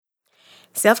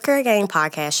Self-Care Gang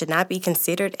podcast should not be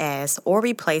considered as or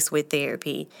replaced with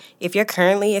therapy. If you're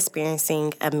currently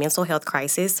experiencing a mental health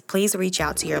crisis, please reach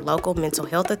out to your local mental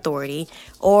health authority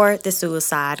or the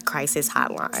suicide crisis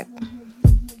hotline.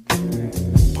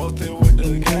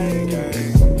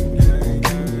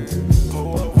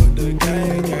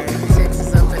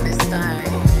 Texas up in this thing.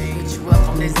 Get you up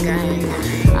on this game.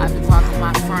 I be walking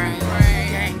my frame.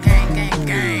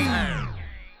 Gang.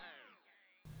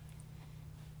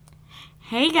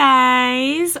 Hey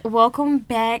guys, welcome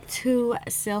back to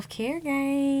Self-Care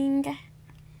Gang.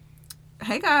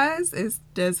 Hey guys, it's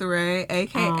Desiree,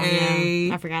 aka. Oh,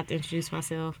 yeah. I forgot to introduce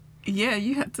myself. Yeah,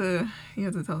 you have to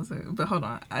tell us it. But hold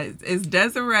on, it's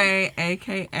Desiree,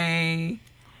 aka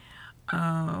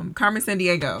Carmen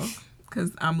Sandiego,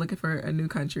 because I'm looking for a new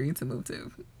country to move to.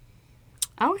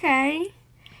 Okay,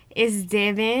 it's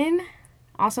Devin,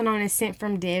 also known as Sent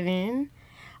from Devin,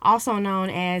 also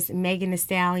known as Megan Thee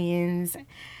Stallion's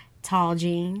tall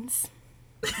jeans.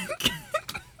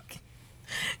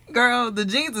 Girl, the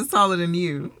jeans is taller than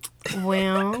you.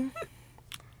 Well,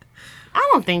 I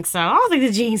don't think so. I don't think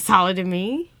the jeans taller than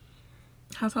me.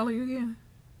 How tall are you again?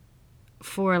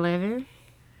 4'11".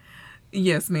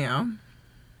 Yes, ma'am.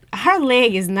 Her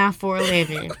leg is not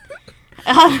 4'11".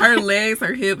 Her legs,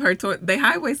 her hip, her they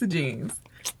high-waisted jeans.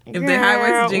 If they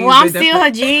high-waisted jeans, well, I'm still her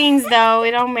jeans though.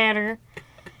 It don't matter.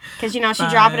 Cause you know she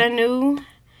dropping a new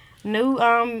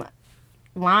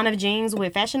line of jeans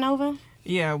with Fashion Nova.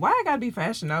 Yeah, why I gotta be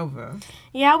Fashion Nova?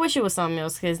 Yeah, I wish it was something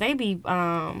else because they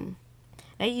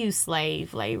use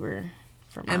slave labor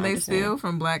from and they steal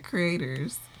from black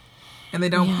creators, and they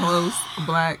don't post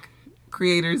black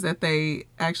creators that they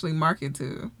actually market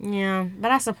to. Yeah, but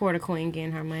I support a queen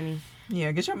getting her money.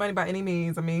 Yeah, get your money by any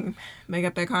means. I mean, they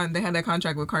got that they had that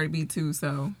contract with Cardi B too,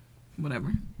 so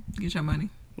whatever. Get your money.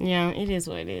 Yeah, it is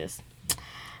what it is.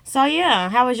 So yeah,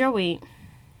 how was your week?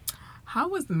 How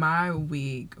was my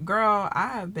week? Girl, I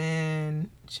have been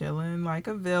chilling like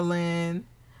a villain,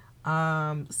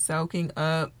 soaking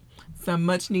up some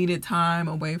much needed time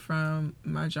away from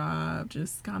my job,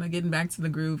 just kind of getting back to the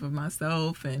groove of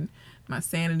myself and my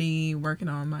sanity, working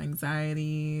on my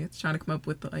anxiety, trying to come up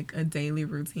with like a daily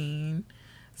routine.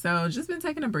 So just been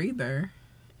taking a breather.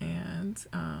 And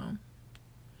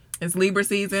it's Libra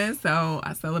season, so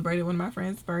I celebrated one of my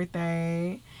friend's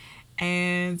birthday.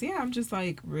 And yeah, I'm just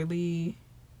like really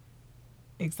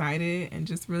excited and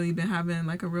just really been having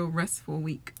like a real restful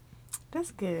week.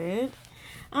 That's good.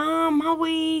 My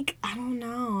week, I don't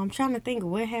know. I'm trying to think,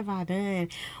 what have I done?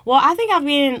 Well, I think I've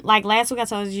been, like last week I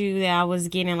told you that I was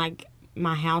getting like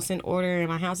my house in order, and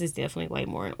my house is definitely way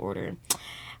more in order.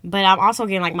 But I'm also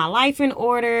getting like my life in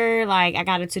order. Like I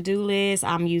got a to-do list.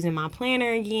 I'm using my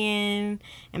planner again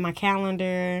and my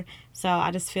calendar. So I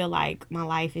just feel like my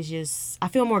life is just, I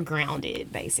feel more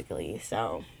grounded basically.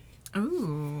 So.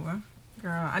 Ooh,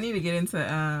 girl, I need to get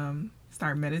into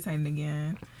start meditating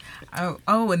again.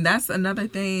 Oh, and that's another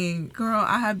thing, girl.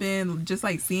 I have been just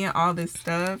like seeing all this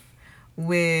stuff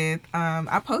with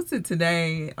I posted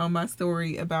today on my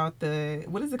story about the,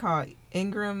 what is it called,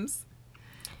 Ingram's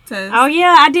test. Oh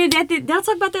yeah, I did that. Did I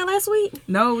talk about that last week?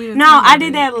 No, we didn't. No, I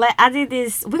did that. I did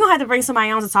this. We're gonna have to bring somebody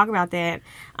on to talk about that.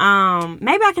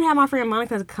 Maybe I can have my friend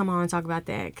Monica come on and talk about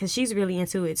that because she's really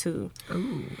into it too.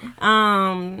 Ooh.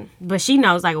 But she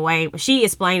knows like way. She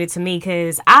explained it to me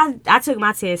because I took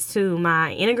my test too,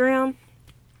 my Enneagram,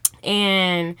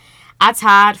 and I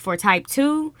tied for type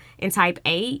 2 and type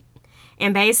 8,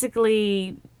 and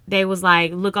basically they was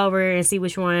like, look over and see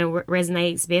which one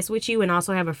resonates best with you, and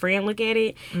also have a friend look at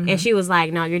it. Mm-hmm. And she was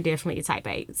like, no, you're definitely a type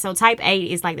 8. So type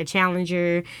 8 is like the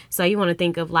challenger. So you want to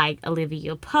think of like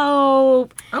Olivia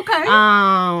Pope. Okay.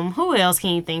 Who else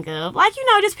can you think of? Like, you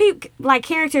know, just people, like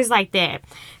characters like that.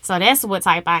 So that's what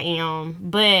type I am.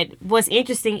 But what's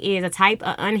interesting is an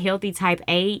unhealthy type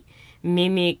 8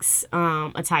 mimics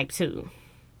a type 2.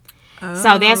 Oh.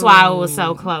 So that's why it was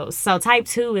so close. So type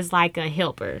 2 is like a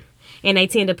helper. And they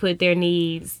tend to put their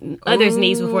others'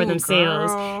 needs before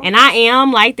themselves. Girl. And I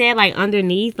am like that, like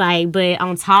underneath, like, but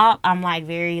on top, I'm like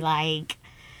very like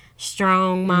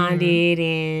strong-minded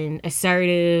and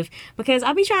assertive because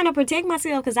I be trying to protect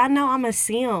myself because I know I'm a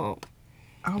simp.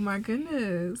 Oh my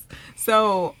goodness.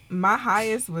 So my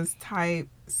highest was type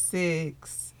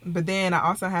 6, but then I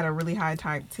also had a really high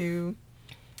type 2.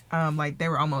 Like they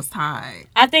were almost tied.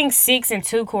 I think 6 and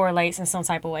 2 correlates in some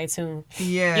type of way too.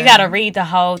 Yeah. You gotta read the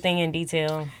whole thing in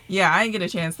detail. Yeah, I didn't get a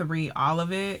chance to read all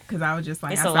of it because I was just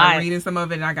like, I started reading some of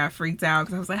it and I got freaked out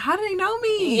because I was like, how do they know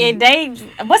me? Yeah,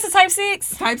 what's the type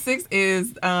 6? Type 6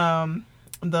 is the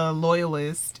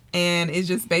loyalist, and it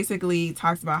just basically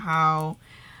talks about how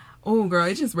Oh, girl,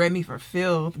 it just read me for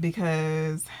filth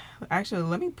because actually,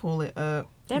 let me pull it up.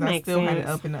 That 'cause makes I still had it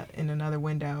sense. up in another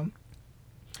window.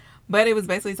 But it was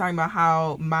basically talking about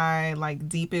how my like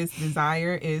deepest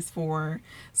desire is for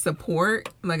support,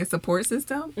 like a support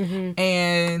system,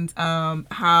 and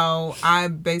how I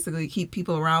basically keep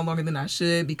people around longer than I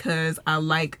should because I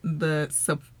like to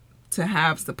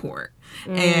have support,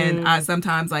 and I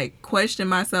sometimes like question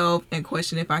myself and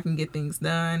question if I can get things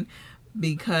done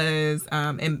because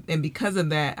and because of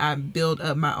that I build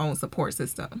up my own support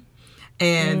system.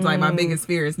 And like my biggest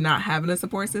fear is not having a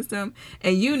support system.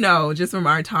 And you know, just from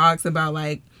our talks about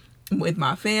like with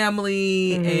my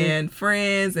family and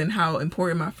friends and how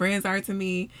important my friends are to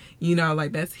me, you know,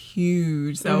 like that's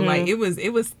huge. So like it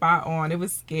was spot on. It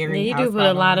was scary. Yeah, you do put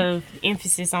a lot of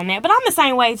emphasis on that. But I'm the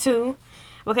same way too.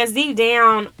 Because deep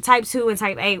down, type 2 and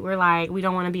type 8, we're like, we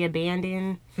don't want to be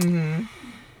abandoned.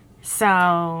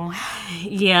 So,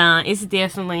 yeah, it's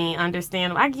definitely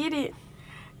understandable. I get it.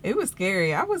 It was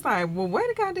scary. I was like, well, wait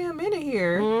a goddamn minute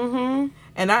here.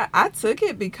 And I took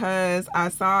it because I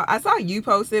saw you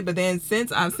post it, but then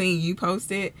since I've seen you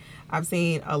post it, I've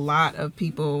seen a lot of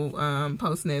people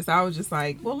posting this. I was just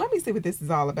like, well, let me see what this is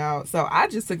all about. So I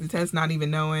just took the test not even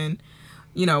knowing,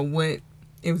 you know, what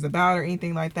it was about or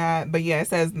anything like that. But yeah, it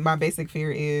says my basic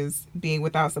fear is being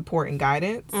without support and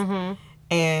guidance.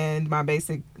 And my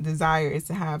basic desire is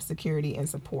to have security and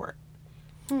support.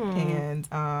 And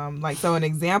like, so an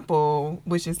example,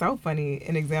 which is so funny,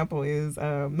 an example is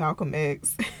Malcolm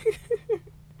X.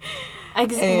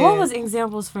 What was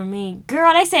examples for me?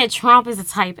 Girl, they said Trump is a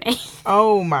type 8.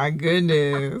 Oh my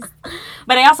goodness.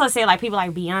 But they also said like people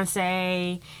like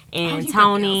Beyonce and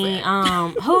Tony.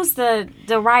 Who's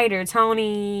the writer?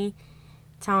 Tony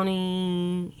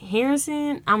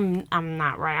Harrison? I'm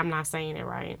not right. I'm not saying it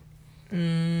right.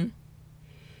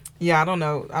 Yeah, I don't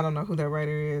know who that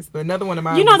writer is, but another one of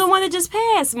mine. You know the one that just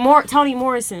passed, Toni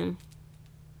Morrison.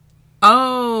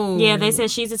 Oh. Yeah, they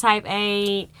said she's a type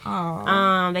 8.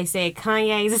 Oh. They said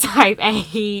Kanye's a type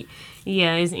 8.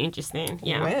 Yeah, it's interesting.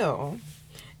 Yeah. Well,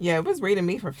 yeah, it was reading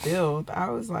me for filth. I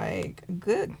was like,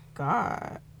 good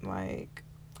God, like.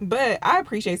 But I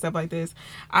appreciate stuff like this.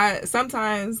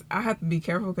 Sometimes I have to be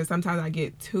careful because sometimes I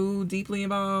get too deeply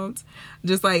involved.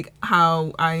 Just like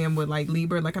how I am with like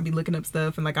Libra, like I'll be looking up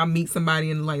stuff and like I'll meet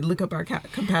somebody and like look up our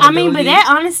compatibility. I mean, but that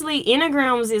honestly,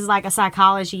 Enneagrams is like a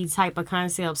psychology type of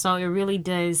concept, so it really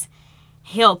does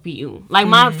help you. Like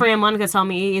my friend Monica told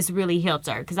me it's really helped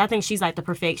her because I think she's like the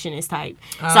perfectionist type.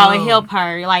 So it helped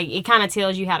her. Like it kind of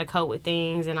tells you how to cope with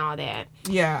things and all that.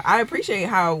 Yeah, I appreciate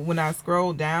how when I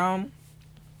scrolled down,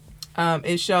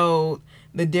 it showed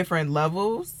the different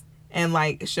levels and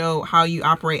like show how you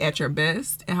operate at your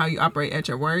best and how you operate at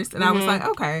your worst. And I was like,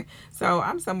 okay, so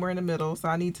I'm somewhere in the middle, so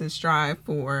I need to strive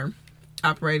for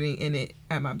operating in it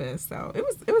at my best. So it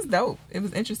was dope. It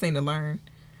was interesting to learn.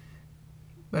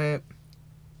 But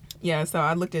yeah, so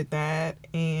I looked at that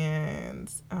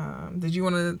and did you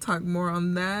want to talk more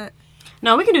on that?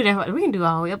 No, we can do that. We can do a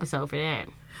whole episode for that.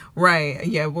 Right.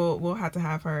 Yeah, we'll have to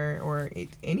have her or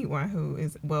anyone who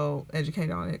is well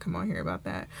educated on it come on here about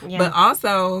that. Yeah. But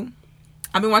also,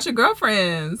 I've been watching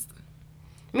Girlfriends.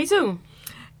 Me too.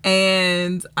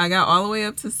 And I got all the way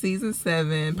up to season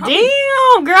 7.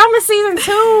 Damn, girl, I'm in season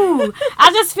 2.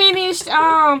 I just finished.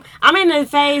 I'm in the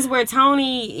phase where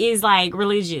Tony is like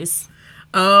religious.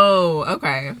 Oh,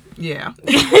 okay. Yeah.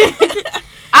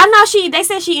 I know they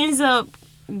said she ends up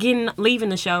leaving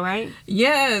the show, right?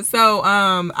 Yeah. So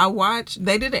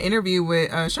they did an interview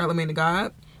with Charlamagne tha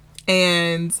God,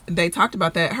 and they talked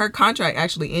about that. Her contract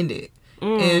actually ended.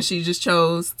 And she just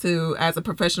chose to, as a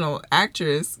professional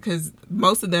actress, because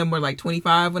most of them were like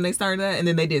 25 when they started that, and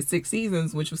then they did 6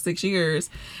 seasons, which was 6 years,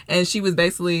 and she was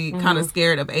basically kind of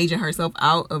scared of aging herself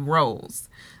out of roles.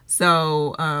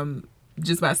 So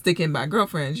just by sticking by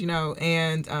Girlfriends, you know,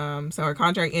 and so her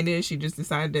contract ended. She just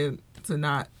decided to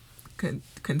not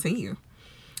continue.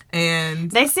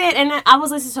 And they said, and I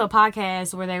was listening to a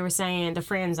podcast where they were saying the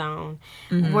Friend Zone,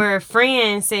 where a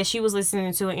friend said she was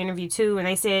listening to an interview too, and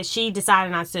they said she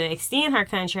decided not to extend her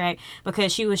contract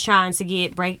because she was trying to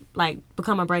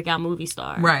become a breakout movie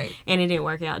star, right? And it didn't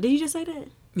work out. Did you just say that?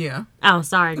 Yeah. Oh,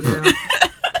 sorry, girl.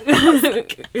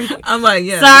 I'm like,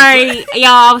 yeah. Sorry,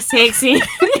 y'all. I was texting.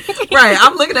 Right.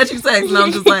 I'm looking at you texting, and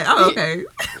I'm just like, oh, okay.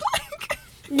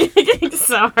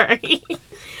 Sorry.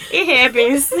 It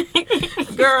happens.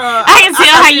 Girl. I can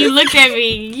tell how you looked at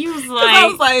me. You was like... I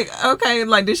was like, okay,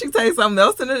 like, did she say something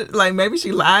else in it? Like, maybe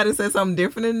she lied and said something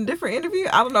different in a different interview?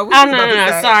 I don't know what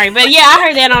no, sorry. But yeah, I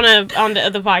heard that on the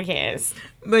other podcast.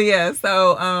 But yeah,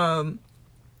 so,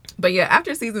 But yeah,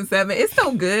 after season 7, it's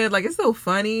so good. Like, it's so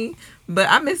funny. But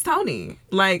I miss Tony.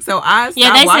 Like, so I stopped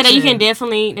Yeah, they watching. said that you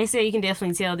can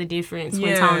definitely tell the difference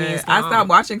when Tony is gone. I stopped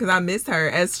watching because I missed her.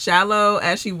 As shallow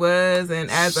as she was and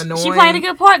as annoying. She played a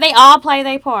good part. They all play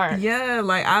their part. Yeah,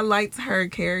 like, I liked her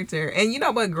character. And you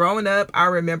know what? Growing up, I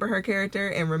remember her character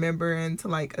and remembering to,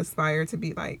 like, aspire to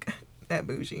be, like, that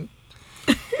bougie.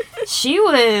 She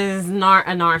was a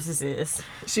narcissist.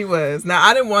 She was. Now,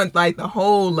 I didn't want, like, the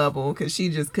whole level because she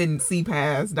just couldn't see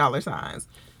past dollar signs.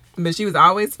 But she was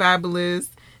always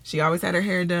fabulous. She always had her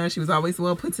hair done. She was always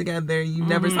well put together. You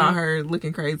never saw her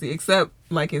looking crazy, except,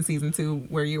 like, in season 2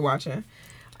 where you're watching.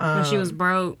 When she was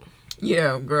broke.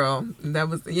 Yeah, girl. That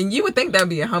was... And you would think that would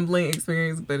be a humbling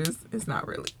experience, but it's not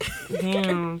really.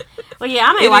 Damn. Well, yeah,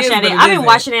 I've been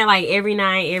watching it like every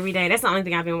night, every day. That's the only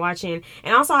thing I've been watching.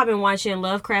 And also, I've been watching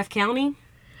Lovecraft Country.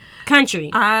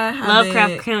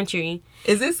 Lovecraft Country.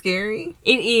 Is it scary?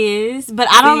 It is, but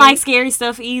I don't like scary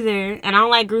stuff either, and I don't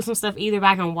like gruesome stuff either, but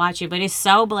I can watch it. But it's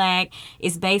so black.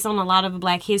 It's based on a lot of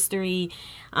black history,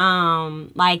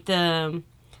 like the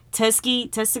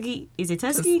Tuskegee. Is it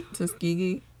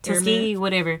Tuskegee? Tuskegee,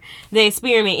 whatever. The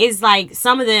experiment is like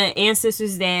some of the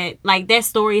ancestors that, like, that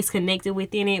story is connected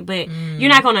within it, but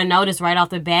you're not going to notice right off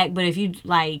the bat. But if you,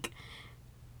 like,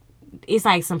 it's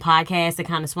like some podcasts that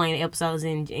kind of explain the episodes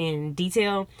in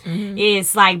detail.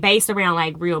 It's, like, based around,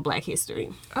 like, real black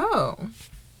history. Oh,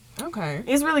 okay.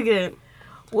 It's really good.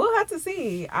 We'll have to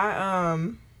see. Yeah,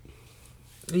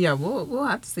 we'll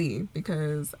have to see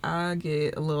because I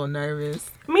get a little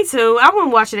nervous. Me too. I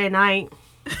wouldn't watch it at night.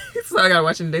 So I gotta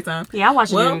watch it in the daytime. Yeah, I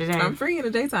watch it during the day. I'm free in the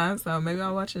daytime, so maybe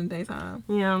I'll watch it in the daytime.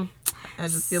 Yeah. I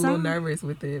just get a little nervous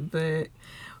with it. But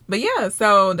yeah,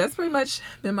 so that's pretty much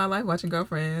been my life watching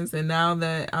Girlfriends. And now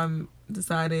that I'm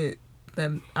decided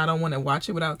that I don't want to watch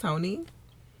it without Tony,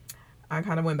 I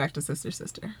kind of went back to Sister.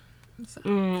 So.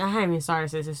 I haven't even started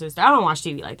Sister. I don't watch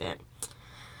TV like that.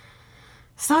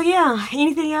 So yeah,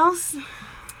 anything else?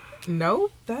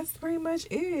 Nope, that's pretty much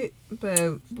it.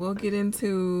 But we'll get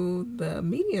into the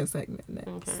media segment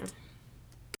next. Okay.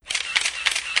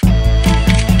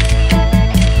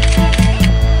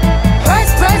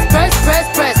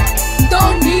 Press.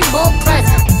 Don't need more press.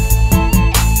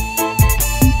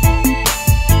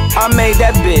 I made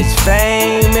that bitch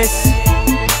famous.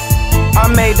 I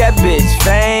made that bitch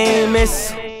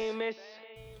famous.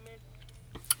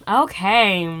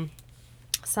 Okay.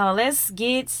 So let's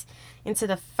get into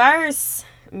the first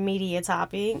media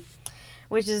topic,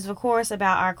 which is, of course,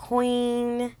 about our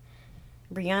queen,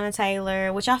 Breonna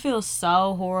Taylor, which I feel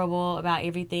so horrible about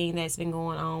everything that's been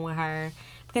going on with her.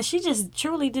 Because she just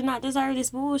truly did not deserve this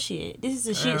bullshit. This is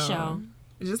a shit show.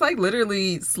 Just like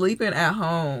literally sleeping at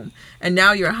home. And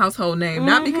now you're a household name.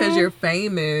 Not because you're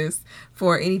famous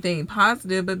for anything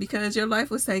positive, but because your life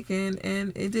was taken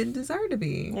and it didn't deserve to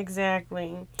be.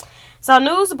 Exactly. So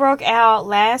news broke out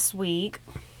last week.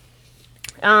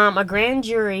 A grand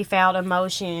jury filed a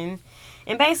motion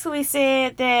and basically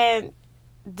said that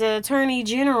the Attorney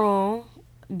General,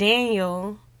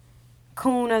 Daniel,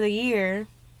 Coon of the Year,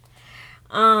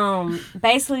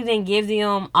 basically didn't give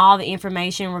them all the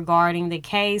information regarding the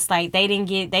case. Like, they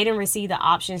didn't receive the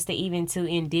options to even to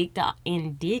indict y'all.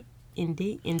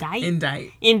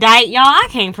 I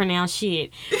can't pronounce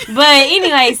shit. But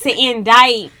anyways, to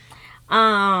indict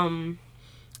the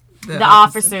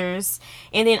officers.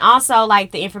 And then also,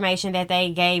 like, the information that they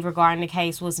gave regarding the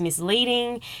case was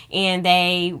misleading, and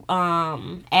they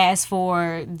asked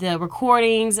for the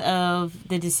recordings of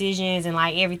the decisions and,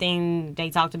 like, everything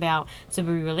they talked about to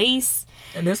be released.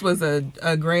 And this was a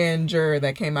grand juror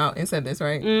that came out and said this,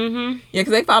 right? Mm-hmm. Yeah,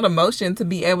 because they filed a motion to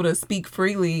be able to speak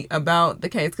freely about the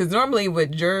case. Because normally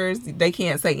with jurors, they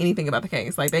can't say anything about the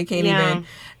case. Like, they can't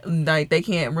even, like, they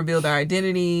can't reveal their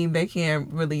identity. They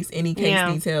can't release any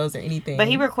case details or anything. But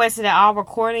he requested that all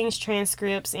recordings,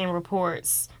 transcripts, and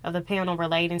reports of the panel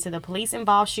relating to the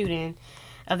police-involved shooting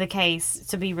of the case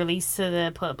to be released to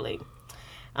the public.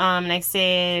 They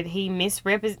said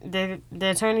the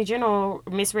Attorney General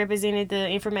misrepresented the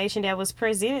information that was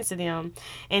presented to them.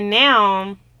 And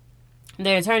now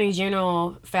the Attorney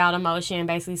General filed a motion and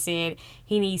basically said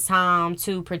he needs time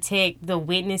to protect the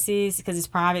witnesses because it's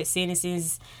private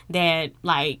citizens that,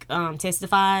 like,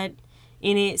 testified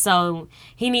in it. So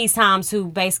he needs time to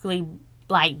basically,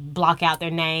 like, block out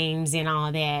their names and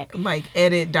all that. Like,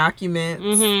 edit documents.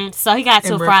 Mm-hmm. So he got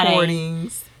till Friday.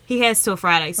 Recordings. He has till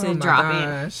Friday to drop it.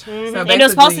 Mm-hmm. So and it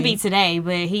was supposed to be today,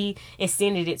 but he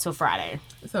extended it till Friday.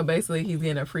 So basically, he's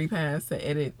getting a free pass to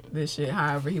edit this shit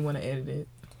however he want to edit it.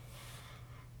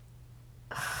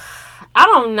 I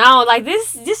don't know. Like,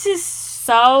 this is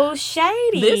so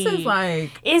shady. This is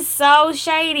like... It's so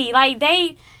shady. Like,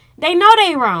 they They know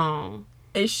they wrong.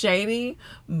 It's shady,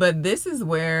 but this is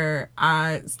where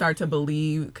I start to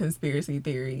believe conspiracy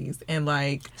theories and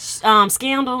like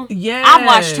Scandal. Yeah, I've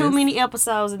watched too many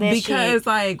episodes of that because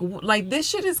shit. like this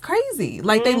shit is crazy.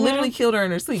 Like they literally killed her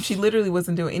in her sleep. She literally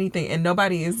wasn't doing anything, and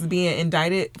nobody is being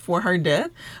indicted for her death.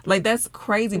 Like that's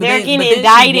crazy. They're getting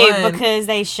indicted because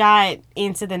they shot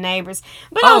into the neighbors.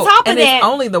 But on top of that, it's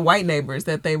only the white neighbors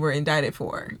that they were indicted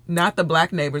for, not the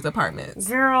black neighbors' apartments.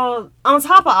 Girl, on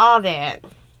top of all that.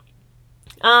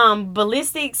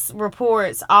 Ballistics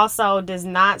reports also does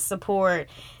not support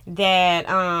that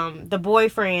the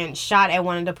boyfriend shot at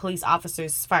one of the police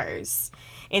officers first.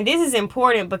 And this is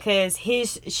important because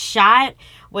his shot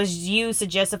was used to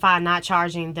justify not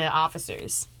charging the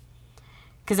officers.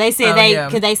 Cause they said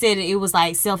they said it was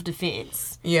like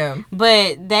self-defense. Yeah.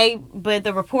 But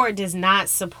the report does not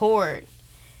support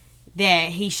that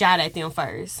he shot at them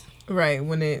first. Right,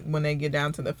 when they get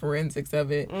down to the forensics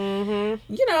of it,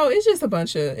 you know, it's just a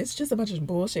bunch of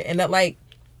bullshit, and that like,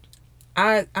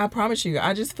 I promise you,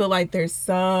 I just feel like there's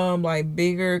some like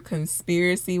bigger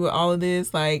conspiracy with all of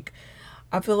this. Like,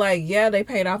 I feel like they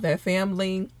paid off that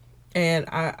family, and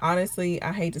I honestly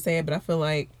I hate to say it, but I feel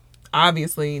like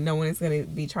obviously no one is going to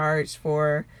be charged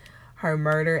for her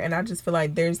murder, and I just feel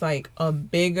like there's like a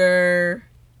bigger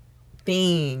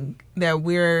thing that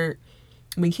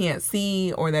we can't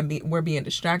see, or that we're being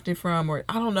distracted from, or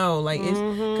I don't know, like it's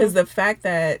because the fact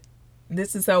that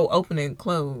this is so open and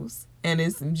closed, and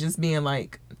it's just being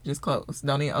like just close,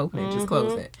 don't even open it, just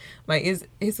close it, like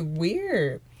it's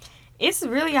weird. It's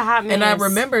really a hot mess. And I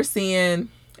remember seeing,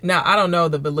 now I don't know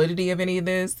the validity of any of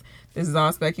this is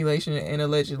all speculation and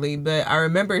allegedly, but I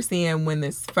remember seeing when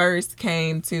this first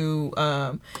came to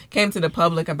the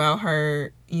public about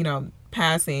her, you know,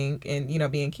 passing and, you know,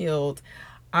 being killed.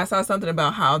 I saw something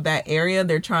about how that area,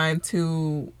 they're trying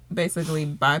to basically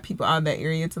buy people out of that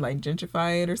area to like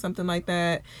gentrify it or something like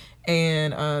that,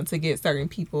 and to get certain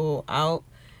people out.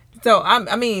 So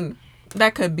I mean,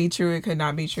 that could be true. It could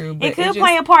not be true. But it could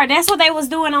play a part. That's what they was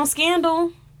doing on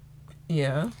Scandal.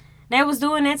 Yeah. They was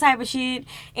doing that type of shit.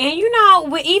 And you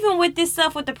know, even with this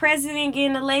stuff with the president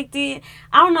getting elected,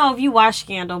 I don't know if you watched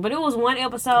Scandal, but it was one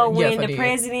episode when the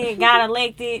president got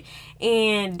elected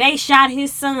and they shot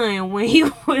his son when he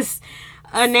was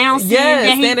announcing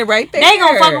that standing right there. They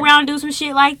gonna fuck around and do some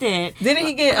shit like that. Didn't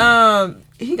he get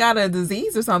he got a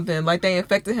disease or something? Like they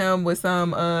infected him with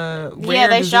some rare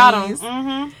they disease. shot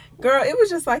him. Girl, it was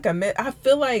just like I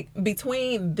feel like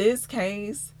between this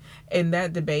case and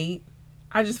that debate,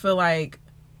 I just feel like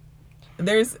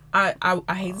there's I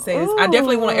hate to say this. I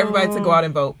definitely want everybody to go out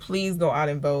and vote. Please go out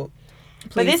and vote.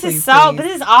 Please, but this please. But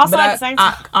this is also at the same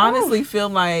time. I honestly feel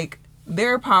like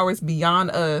there are powers beyond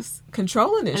us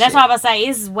controlling this. And that's shit. what I'm about to say.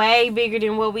 It's way bigger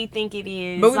than what we think it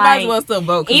is. But we might as well still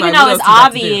vote. Even though it's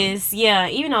obvious. Yeah,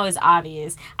 even though it's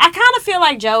obvious. I kind of feel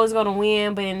like Joe is going to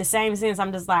win, but in the same sense,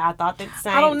 I'm just like, I thought that the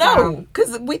same I don't know.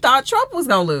 Because we thought Trump was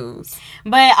going to lose.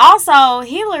 But also,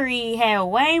 Hillary had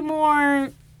way more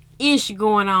ish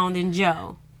going on than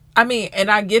Joe. I mean, and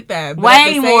I get that. But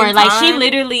way more. Time, like, she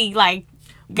literally, like,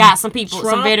 got some people,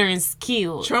 some veterans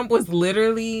killed. Trump was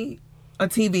literally a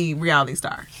TV reality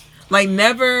star. Like,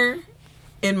 never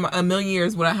in a million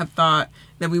years would I have thought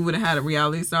that we would have had a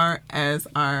reality star as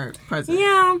our president.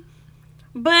 Yeah.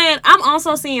 But I'm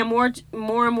also seeing more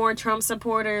and more Trump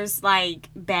supporters, like,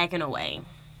 backing away.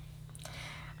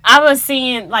 I was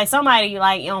seeing, like, somebody,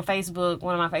 like, on Facebook,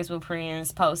 one of my Facebook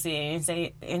friends posted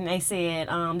and they said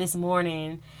this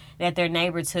morning that their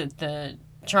neighbor took the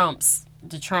Trump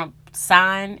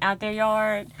sign out their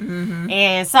yard. Mm-hmm.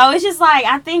 And so it's just like,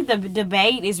 I think the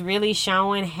debate is really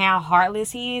showing how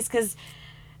heartless he is, because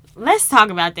let's talk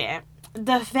about that.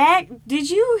 The fact, did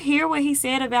you hear what he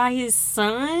said about his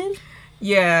son?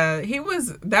 Yeah,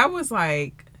 that was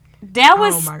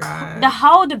oh my God. The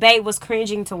whole debate was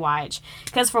cringing to watch.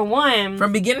 Because for one,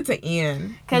 from beginning to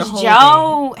end, because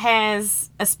Joe has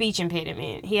a speech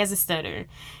impediment. He has a stutter.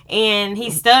 And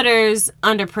he stutters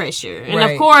under pressure.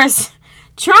 And of course,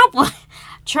 Trump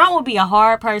would be a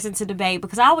hard person to debate,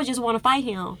 because I would just want to fight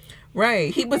him.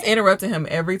 Right. He was interrupting him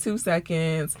every 2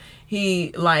 seconds.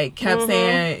 He like kept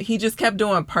saying, he just kept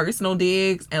doing personal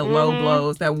digs and low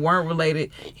blows that weren't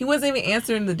related. He wasn't even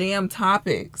answering the damn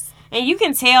topics. And you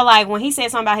can tell, like, when he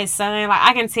said something about his son, like,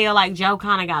 I can tell, like, Joe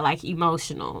kind of got, like,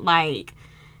 emotional. Like,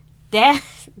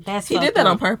 that's he did that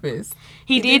on purpose.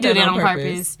 He did do that on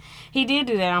purpose. He did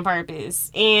do that on purpose.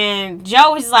 And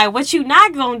Joe was like, what you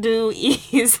not gonna do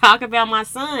is talk about my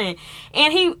son.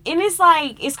 And it's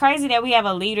like, it's crazy that we have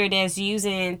a leader that's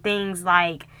using things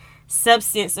like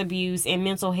substance abuse and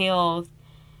mental health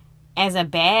as a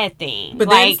bad thing. But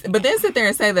like, then sit there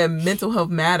and say that mental health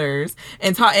matters,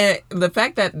 and talk, and the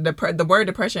fact that the word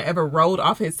depression ever rolled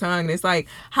off his tongue. It's like,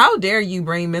 how dare you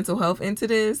bring mental health into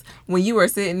this when you are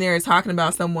sitting there talking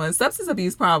about someone's substance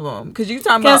abuse problem? Because you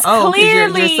talking about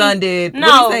clearly, your son did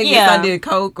your son did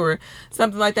coke or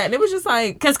something like that, and it was just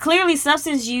like, because clearly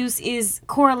substance use is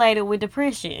correlated with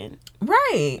depression,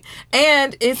 right?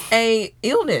 And it's a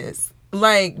illness.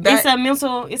 Like that,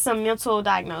 it's a mental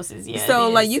diagnosis. Yeah. So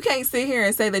like, you can't sit here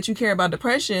and say that you care about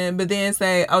depression, but then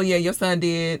say, oh yeah, your son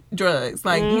did drugs.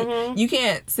 Like you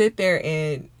can't sit there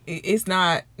and it's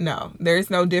not. No, there's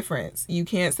no difference. You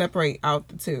can't separate out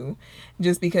the two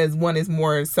just because one is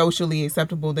more socially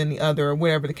acceptable than the other, or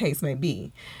whatever the case may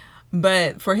be.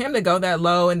 But for him to go that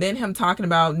low, and then him talking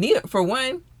about neither. For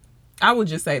one, I would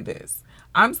just say this: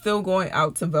 I'm still going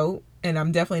out to vote, and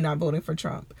I'm definitely not voting for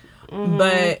Trump.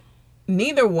 But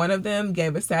neither one of them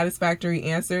gave a satisfactory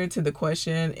answer to the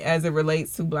question as it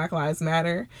relates to Black Lives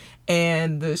Matter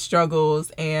and the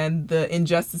struggles and the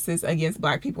injustices against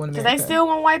Black people in America. Because they still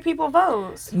want white people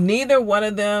votes. Neither one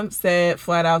of them said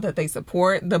flat out that they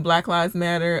support the Black Lives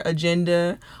Matter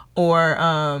agenda or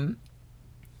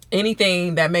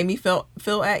anything that made me feel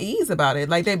at ease about it.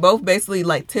 Like, they both basically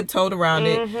like tiptoed around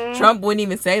it. Trump wouldn't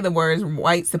even say the words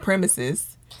white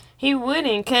supremacists. He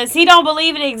wouldn't, because he don't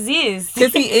believe it exists.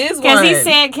 Because he is one.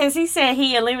 Because he said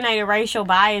he eliminated racial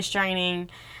bias training,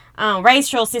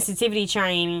 racial sensitivity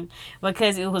training,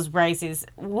 because it was racist.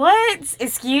 What?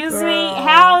 Excuse me?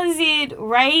 How is it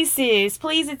racist?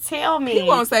 Please tell me. He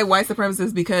won't say white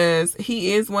supremacist because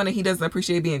he is one and he doesn't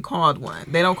appreciate being called one.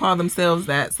 They don't call themselves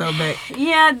that, so that...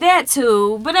 Yeah, that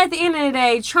too. But at the end of the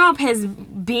day, Trump has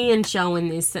been showing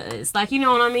this to us. Like, you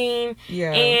know what I mean?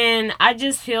 Yeah. And I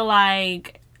just feel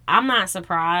like... I'm not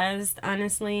surprised,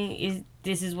 honestly.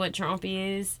 This is what Trump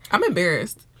is. I'm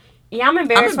embarrassed. Yeah, I'm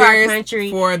embarrassed for our country.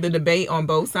 For the debate on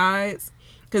both sides.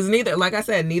 Because like I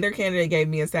said, neither candidate gave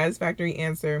me a satisfactory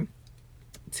answer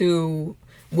to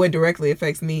what directly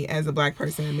affects me as a Black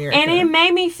person in America. And it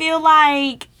made me feel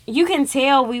like you can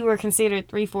tell we were considered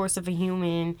 3/4 of a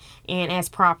human and as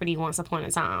property once upon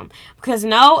a time. Because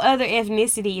no other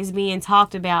ethnicity is being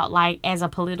talked about like as a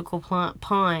political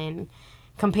pawn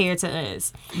compared to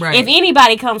us. Right. If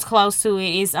anybody comes close to it,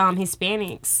 it's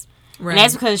Hispanics. Right. And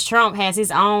that's because Trump has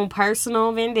his own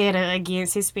personal vendetta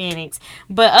against Hispanics.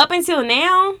 But up until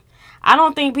now, I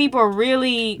don't think people are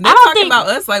really... They're talking about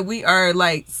us like we are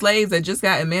like slaves that just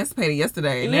got emancipated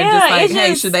yesterday. And they're just like,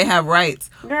 hey, should they have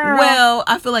rights? Girl. Well,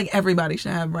 I feel like everybody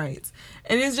should have rights.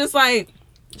 And it's just like...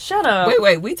 Shut up.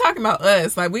 Wait. We talking about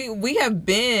us. Like, we have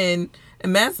been...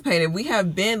 emancipated. We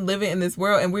have been living in this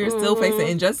world and we're still facing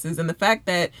injustice, and the fact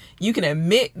that you can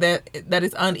admit that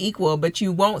it's unequal, but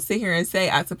you won't sit here and say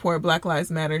I support Black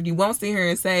Lives Matter. You won't sit here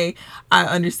and say I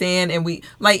understand. And we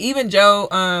like even Joe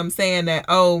saying that,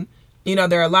 oh, you know,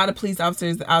 there are a lot of police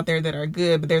officers out there that are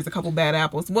good, but there's a couple bad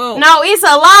apples. Well, no, it's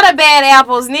a lot of bad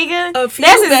apples, nigga. That's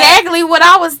exactly what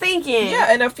I was thinking.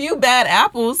 Yeah, and a few bad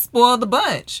apples spoil the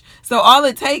bunch. So all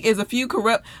it takes is a few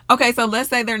corrupt... Okay, so let's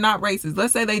say they're not racist.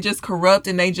 Let's say they just corrupt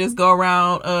and they just go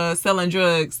around selling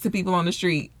drugs to people on the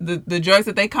street. The drugs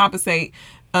that they confiscate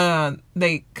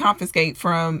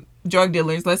from drug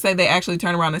dealers, let's say they actually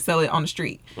turn around and sell it on the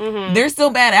street. They're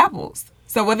still bad apples.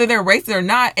 So whether they're racist or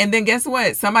not, and then guess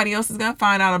what? Somebody else is going to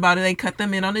find out about it. They cut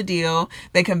them in on the deal.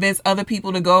 They convince other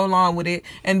people to go along with it.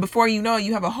 And before you know it,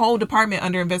 you have a whole department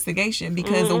under investigation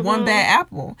because of one bad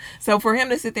apple. So for him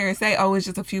to sit there and say, oh, it's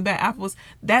just a few bad apples,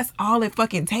 that's all it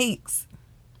fucking takes.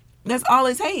 That's all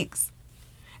it takes.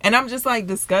 And I'm just like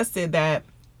disgusted that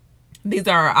these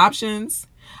are our options.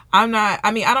 I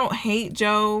don't hate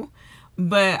Joe,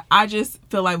 but I just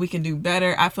feel like we can do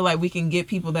better. I feel like we can get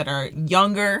people that are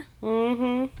younger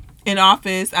in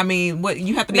office. I mean, what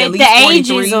you have to be at least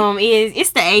 43.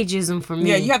 It's the ageism for me.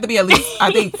 Yeah, you have to be at least,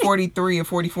 I think, 43 or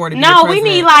 44 to be No, the we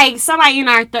president. need like somebody in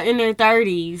their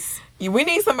 30s. We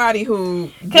need somebody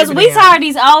who... Because we tired of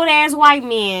these old ass white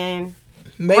men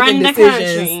running the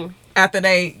country. After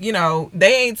they, you know,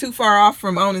 they ain't too far off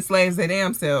from owning slaves their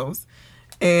damn selves.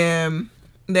 And...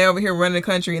 they over here running the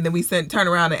country, and then we turn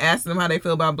around and ask them how they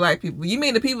feel about Black people. You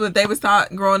mean the people that they was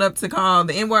taught growing up to call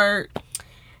the N-word?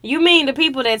 You mean the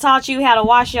people that taught you how to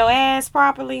wash your ass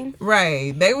properly?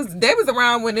 Right. They was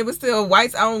around when it was still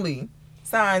whites only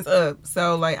signs up.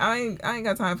 So like I ain't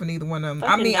got time for neither one of them.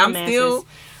 Fucking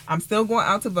I'm still going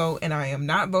out to vote, and I am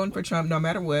not voting for Trump no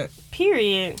matter what.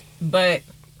 Period. But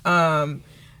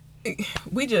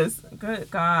we just,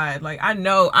 good God, like I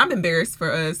know I'm embarrassed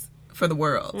for us. For the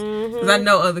world, because I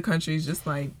know other countries just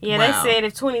like wow. They said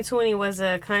if 2020 was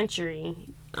a country,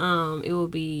 it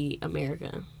would be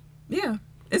America. Yeah,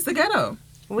 it's the ghetto.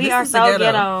 We This are is the so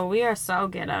ghetto. We are so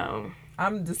ghetto.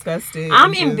 I'm disgusted.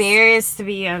 I'm embarrassed to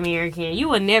be American. You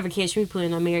will never catch me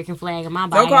putting an American flag in my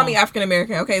bio. Don't call me African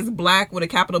American. Okay, it's black with a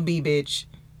capital B, bitch.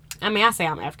 I mean, I say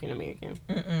I'm African American.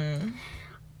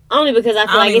 Only because I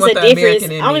feel like don't it's even a want the difference.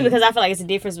 American in Only me. because I feel like it's a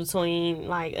difference between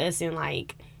like us and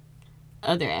like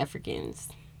other Africans.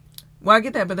 Well, I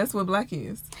get that, but that's what black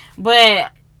is.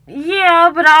 But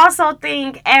yeah, but I also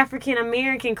think African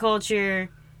American culture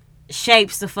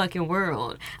shapes the fucking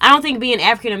world. I don't think being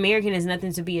African American is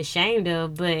nothing to be ashamed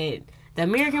of, but the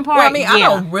American part. Well, I mean, yeah. I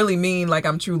don't really mean like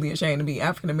I'm truly ashamed to be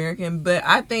African American, but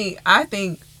I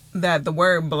think that the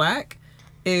word black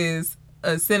is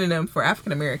a synonym for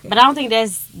African American. But I don't think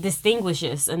that's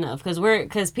distinguishes enough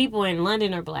because people in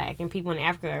London are black and people in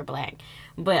Africa are black.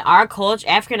 But our culture,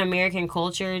 African American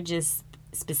culture, just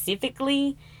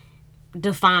specifically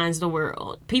defines the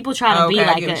world. People try to be Okay,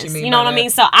 I like get what us. you mean You know by what I that. mean?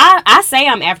 So I say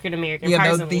I'm African American Yeah,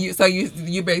 personally. so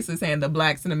you basically saying the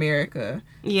blacks in America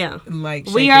Yeah. like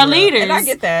We shape are the world. leaders. And I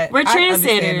get that. We're I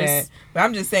understand trendsetters. that. But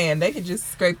I'm just saying they could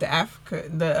just scrape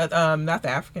the not the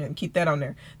African, keep that on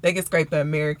there. They could scrape the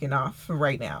American off for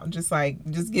right now. Just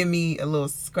give me a little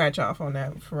scratch off on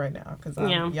that for right now, because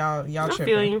y'all I feel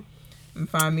tripping. you. And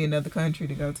find me another country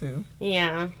to go to.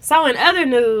 Yeah. So in other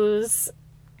news,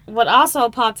 what also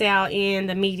popped out in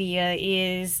the media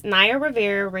is Naya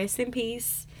Rivera, rest in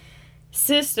peace,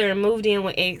 sister moved in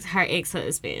with her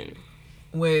ex-husband.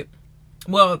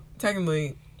 Well,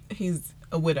 technically, he's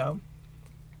a widow.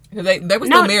 They were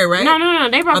still married, right? No.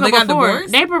 They broke up they got before.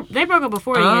 divorced? They broke up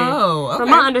before then. Oh, okay. From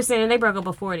my understanding, they broke up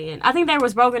before then. I think they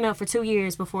was broken up for 2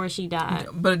 years before she died.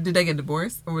 But did they get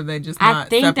divorced, or were they just not I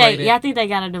think separated? I think they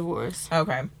got a divorce.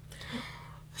 Okay.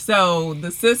 So the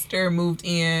sister moved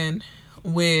in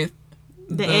with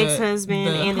The ex-husband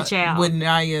and the child. With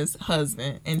Naya's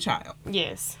husband and child.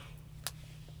 Yes.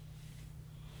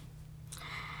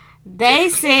 They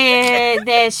said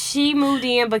that she moved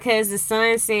in because the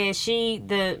son said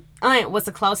the aunt was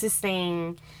the closest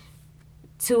thing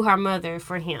to her mother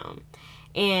for him.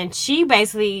 And she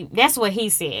basically, that's what he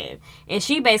said. And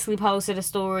she basically posted a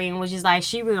story and was just like,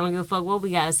 she really don't give a fuck what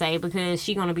we gotta say because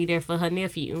she gonna be there for her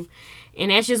nephew. And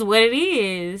that's just what it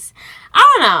is.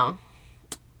 I don't know.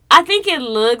 I think it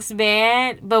looks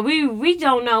bad, but we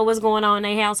don't know what's going on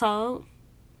in their household.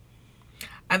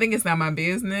 I think it's not my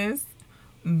business,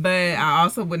 but I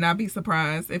also would not be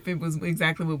surprised if it was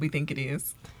exactly what we think it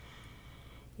is.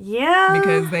 Yeah.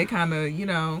 Because they kind of,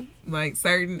 like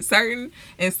certain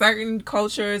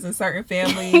cultures and certain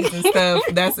families and stuff,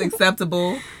 that's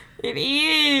acceptable. It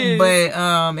is. But,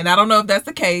 and I don't know if that's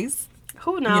the case.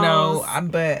 Who knows?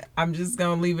 But I'm just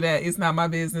going to leave it at it's not my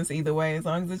business either way, as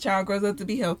long as the child grows up to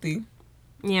be healthy.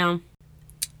 Yeah.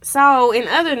 So, in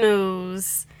other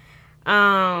news,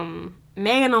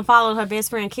 Megan unfollowed her best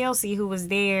friend Kelsey, who was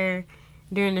there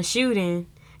during the shooting.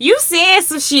 You said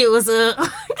some shit was up.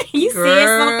 You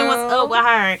said something was up with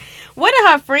her. What did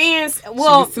her friends...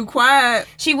 Well, she was too quiet.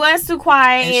 She was too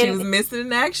quiet. And she was missing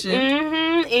in action.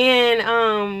 Mm-hmm.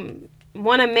 And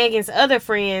one of Megan's other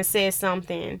friends said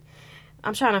something.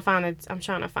 I'm trying to find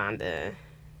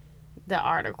the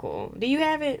article. Do you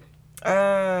have it?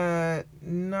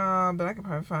 No, but I can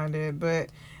probably find it. But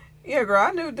yeah, girl,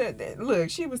 I knew that. Look,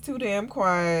 she was too damn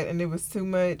quiet, and there was too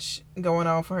much going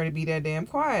on for her to be that damn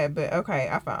quiet. But okay,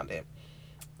 I found it.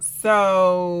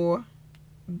 So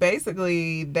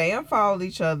basically, they unfollowed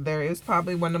each other. It was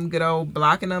probably one of them good old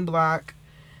block and unblock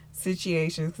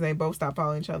situations because they both stopped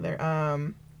following each other.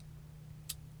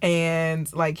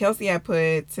 And like Kelsey had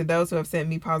put, to those who have sent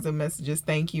me positive messages,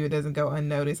 thank you. It doesn't go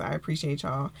unnoticed. I appreciate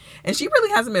y'all. And she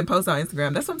really hasn't been posted on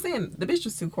Instagram. That's what I'm saying. The bitch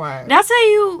was too quiet. Did I tell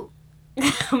you?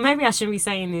 Maybe I shouldn't be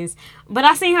saying this, but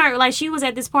I seen her, like, she was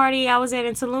at this party I was at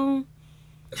in Tulum.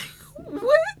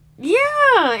 What?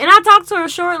 Yeah, and I talked to her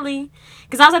shortly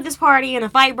because I was at this party and a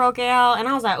fight broke out, and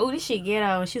I was like, "Oh, this shit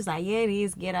ghetto." And she was like, "Yeah, it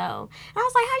is ghetto." And I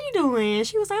was like, "How you doing?"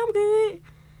 She was like, "I'm good."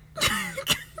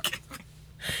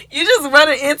 You just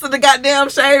running into the goddamn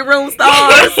shade room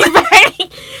stars.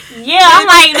 Yeah, I'm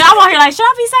like, I'm on here like, should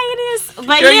I be saying this?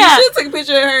 But Girl, yeah, you should take a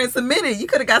picture of her and submit it. You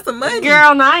could have got some money.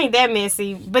 girl, no, I ain't that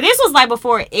messy. But this was like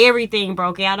before everything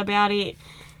broke out about it.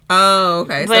 Oh,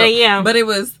 okay. But yeah, but it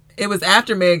was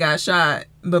after Meg got shot,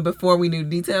 but before we knew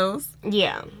details.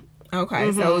 Yeah.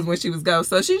 Okay, so it was when she was ghost.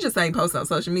 So she just ain't posting on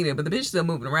social media, but the bitch still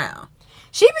moving around.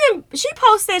 She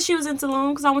posted she was in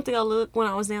Tulum because I went to go look when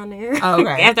I was down there. Oh,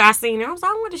 okay. After I seen her, I was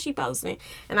like, what is she posting?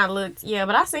 And I looked, yeah,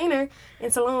 but I seen her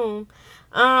in Tulum.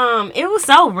 It was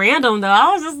so random though.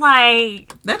 I was just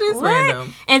like, that is what?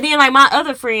 random. And then like my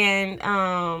other friend,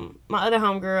 my other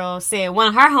homegirl said one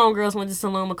of her homegirls went to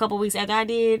Tulum a couple weeks after I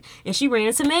did, and she ran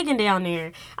into Megan down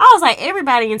there. I was like,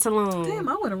 everybody in Tulum. Damn,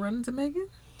 I would have run into Megan.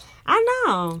 I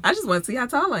know. I just want to see how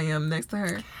tall I am next to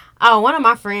her. Oh, one of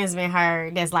my friends been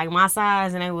her that's like my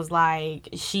size, and it was like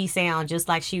she sound just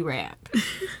like she rap.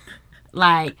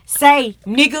 Like, say,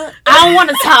 nigga, I don't want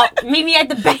to talk. Meet me at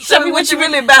the base. Show me what you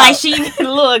really about. Like, she a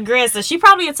little aggressive. She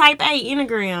probably a type A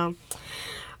Enneagram.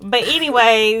 But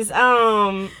anyways,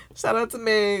 shout out to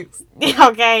Megs.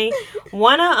 Okay.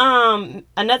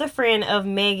 Another friend of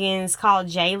Megan's called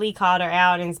Jaylee called her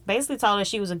out and basically told her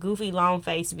she was a goofy,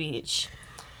 long-faced bitch.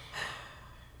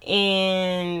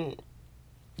 And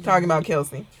talking about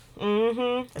Kelsey.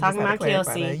 Mm-hmm. Talking about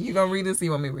Kelsey. You gonna read this or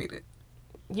you want me to read it?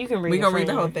 You can read it. We gonna read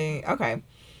the whole thing. Okay.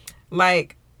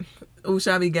 Like,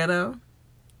 Ushabi Ghetto.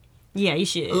 Yeah, you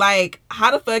should. Like, how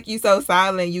the fuck you so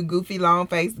silent, you goofy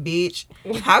long-faced bitch?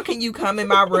 How can you come in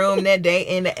my room that day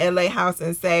in the LA house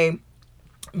and say,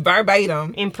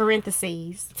 verbatim, in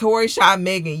parentheses, Tory shot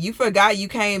Megan. You forgot you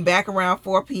came back around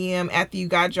 4 p.m. after you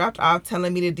got dropped off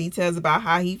telling me the details about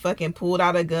how he fucking pulled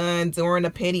out a gun during a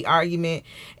petty argument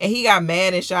and he got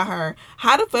mad and shot her.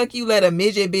 How the fuck you let a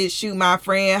midget bitch shoot my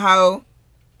friend, hoe?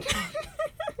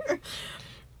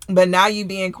 But now you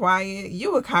being quiet.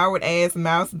 You a coward ass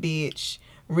mouse bitch.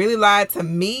 Really lied to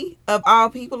me of all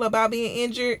people about being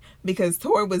injured because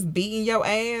Tory was beating your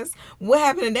ass. What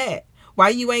happened to that? Why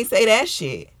you ain't say that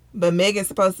shit? But Megan's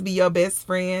supposed to be your best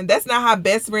friend. That's not how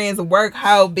best friends work,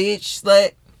 hoe bitch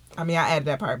slut. I mean, I added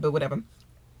that part, but whatever.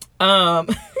 And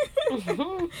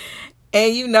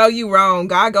you know you wrong.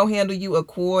 God gonna handle you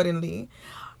accordingly.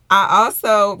 I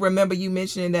also remember you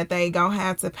mentioning that they gonna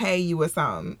have to pay you or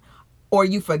something. Or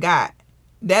you forgot.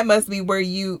 That must be where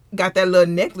you got that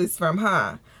little necklace from,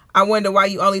 huh? I wonder why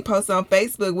you only post on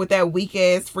Facebook with that weak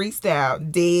ass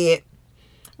freestyle. Dead.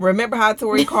 Remember how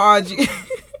Tory called you?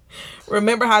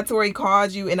 Remember how Tory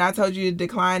called you and I told you to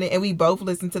decline it and we both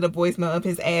listened to the voicemail of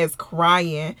his ass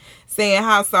crying, saying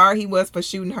how sorry he was for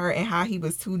shooting her and how he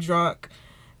was too drunk.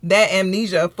 That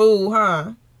amnesia a fool,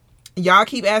 huh? Y'all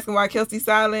keep asking why Kelsey's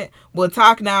silent? Well,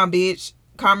 talk now, bitch.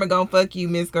 Karma gon' fuck you,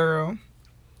 Miss Girl.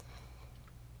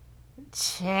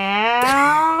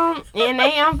 Child. And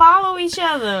they unfollow each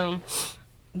other.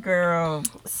 Girl.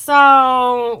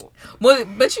 So, well,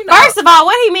 but you know, first of all,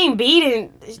 what do you mean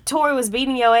beating? Tory was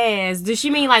beating your ass. Does she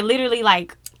mean like literally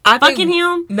like fucking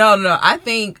him? No. I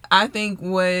think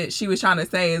what she was trying to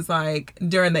say is like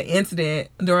during the incident,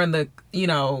 during the, you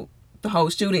know, the whole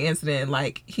shooting incident,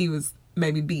 like he was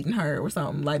maybe beating her or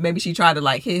something. Like maybe she tried to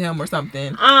like hit him or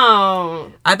something.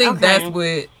 Oh. I think okay. that's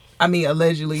what I mean.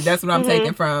 Allegedly, that's what I'm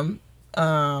taking from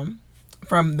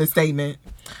the statement.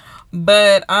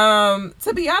 But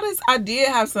to be honest, I did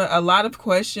have a lot of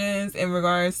questions in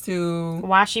regards to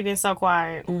why she been so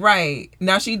quiet. Right.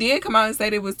 Now she did come out and say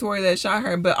that it was Tory that shot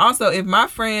her, but also if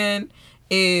Tory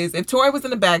was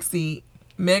in the back seat,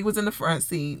 Meg was in the front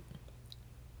seat,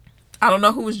 I don't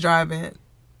know who was driving.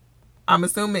 I'm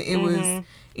assuming it was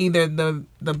either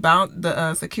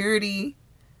the security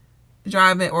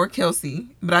driving or Kelsey,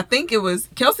 but I think it was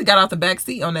Kelsey got out the back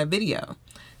seat on that video.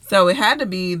 So it had to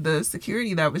be the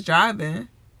security that was driving.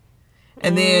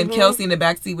 And then Kelsey in the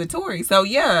backseat with Tory. So,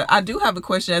 yeah, I do have a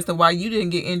question as to why you didn't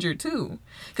get injured, too.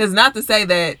 Because not to say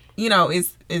that, you know,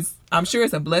 I'm sure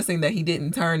it's a blessing that he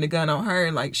didn't turn the gun on her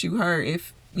and, like, shoot her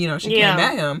if, you know, she came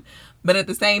at him. But at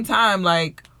the same time,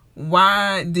 like,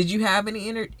 why? Did you have any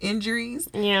injuries?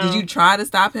 Yeah. Did you try to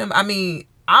stop him? I mean,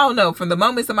 I don't know. From the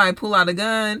moment somebody pull out a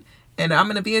gun and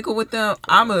I'm in a vehicle with them,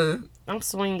 I'm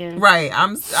swinging. Right.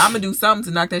 I'm going to do something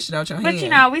to knock that shit out your hand. But, you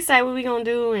know, we say what we going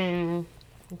to do and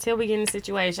until we get in the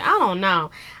situation. I don't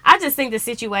know. I just think the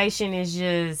situation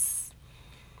is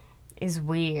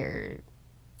weird.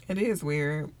 It is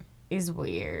weird. It's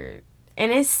weird.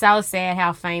 And it's so sad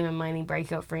how fame and money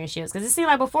break up friendships. Because it seemed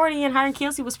like before the end, her and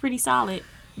Kelsey was pretty solid.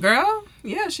 Girl,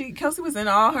 yeah, Kelsey was in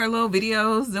all her little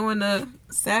videos doing the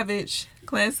savage,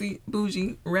 classy,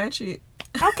 bougie, ratchet.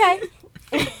 Okay.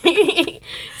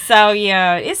 So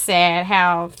yeah, it's sad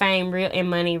how fame and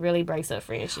money really breaks up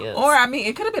friendships. Or I mean,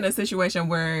 it could have been a situation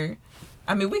where,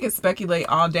 I mean, we could speculate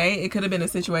all day. It could have been a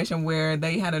situation where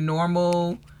they had a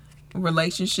normal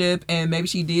relationship and maybe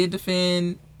she did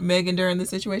defend Megan during the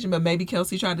situation, but maybe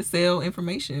Kelsey tried to sell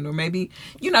information, or maybe,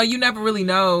 you know, you never really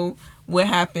know what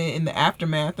happened in the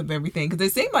aftermath of everything, because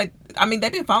it seemed like, I mean,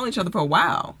 they've been following each other for a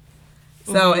while.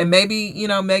 So, and maybe, you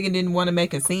know, Megan didn't want to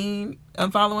make a scene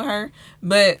unfollowing her.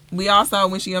 But we all saw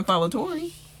when she unfollowed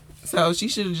Tori. So, she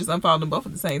should have just unfollowed them both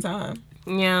at the same time.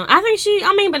 Yeah. I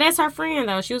think but that's her friend,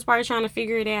 though. She was probably trying to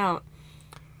figure it out.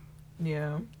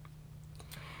 Yeah.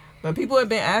 But people have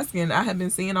been asking. I have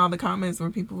been seeing all the comments where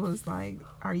people was like,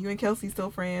 are you and Kelsey still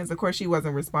friends? Of course, she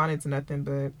wasn't responding to nothing,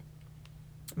 but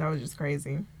that was just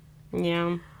crazy.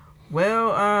 Yeah.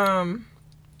 Well,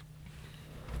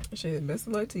 shit, best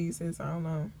of luck to you, sis. I don't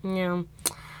know. Yeah.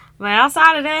 But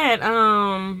outside of that,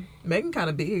 Megan kind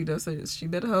of big, though, so she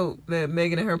better hope that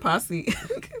Megan and her posse,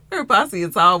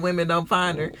 is all women, don't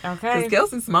find her. Okay. Because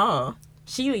Kelsey's small.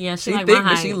 She like thick, my but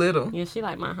height. she little. Yeah, she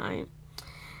like my height.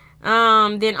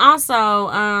 Then also,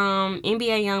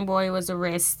 NBA YoungBoy was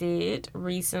arrested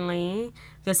recently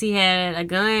because he had a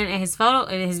gun at his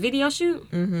video shoot.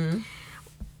 Mm-hmm.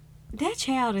 That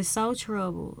child is so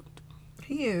troubled.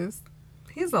 He is.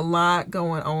 He has a lot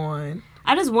going on.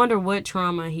 I just wonder what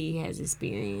trauma he has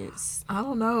experienced. I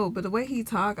don't know, but the way he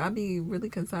talk, I'd be really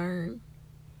concerned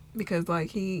because like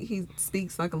he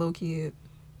speaks like a little kid.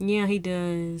 Yeah, he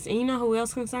does. And you know who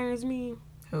else concerns me?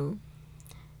 Who?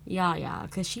 Yaya,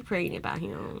 because she pregnant by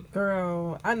him.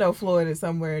 Girl, I know Floyd is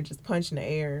somewhere just punching the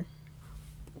air.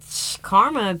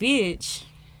 Karma a bitch.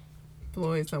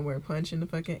 Floyd somewhere punching the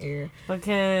fucking air.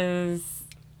 Because,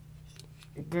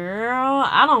 girl,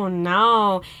 I don't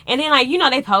know. And then, like, you know,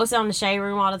 they post it on the Shade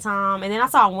Room all the time. And then I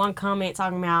saw one comment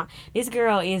talking about, this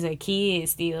girl is a kid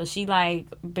still. She, like,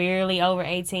 barely over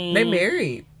 18. They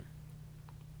married.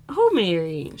 Who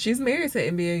married? She's married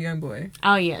to NBA YoungBoy.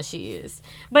 Oh, yeah, she is.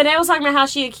 But they was talking about how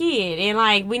she a kid. And,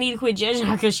 like, we need to quit judging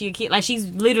her because she a kid. Like, she's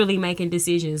literally making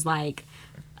decisions like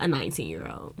a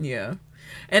 19-year-old. Yeah.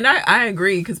 And I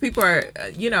agree because people are,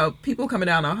 you know, people coming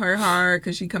down on her hard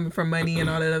because she coming from money and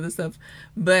all that other stuff.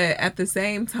 But at the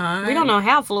same time. We don't know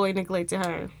how Floyd neglected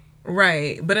her.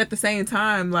 Right. But at the same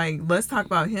time, like, let's talk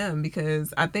about him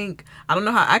because I don't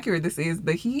know how accurate this is,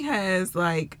 but he has,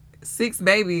 like, 6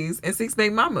 babies and 6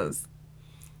 baby mamas.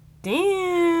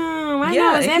 Damn, I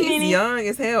know it's that he's many. Young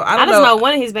as hell. I just know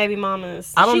one of his baby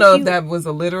mamas. I don't know if that was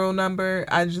a literal number.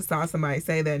 I just saw somebody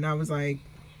say that, and I was like,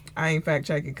 I ain't fact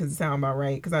checking because it sound about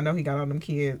right. Because I know he got all them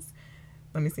kids.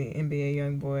 Let me see, NBA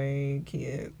YoungBoy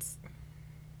kids.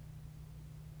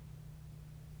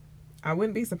 I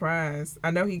wouldn't be surprised. I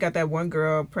know he got that one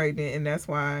girl pregnant, and that's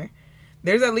why.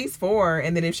 There's at least 4,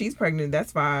 and then if she's pregnant,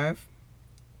 that's 5.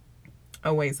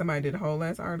 Oh, wait, somebody did a whole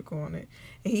last article on it.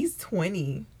 And he's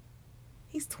 20.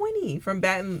 He's 20 from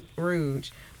Baton Rouge,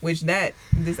 which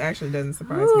this actually doesn't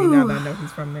surprise me now that I know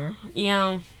he's from there.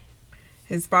 Yeah.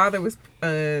 His father was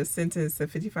sentenced to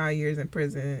 55 years in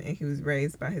prison, and he was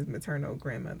raised by his maternal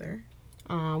grandmother.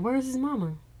 Where's his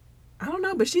mama? I don't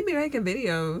know, but she be making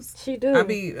videos. She do. I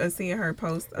be seeing her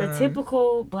post. The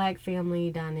typical black family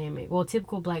dynamic. Well,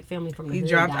 typical black family from the hood He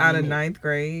dropped out of dynamic. 9th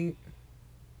grade.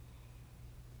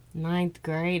 9th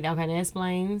grade. Okay, that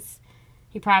explains.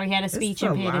 He probably had a speech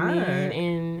impediment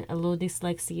and a little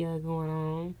dyslexia going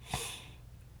on.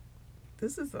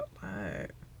 This is a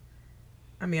lot.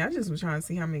 I mean, I just was trying to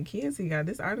see how many kids he got.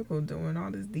 This article doing all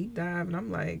this deep dive, and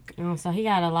I'm like... So he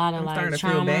got a lot of like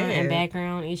trauma and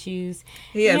background issues.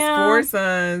 He has 4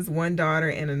 sons, 1 daughter,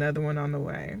 and another one on the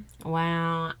way.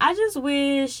 Wow. I just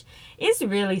wish... It's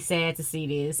really sad to see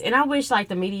this. And I wish like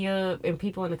the media and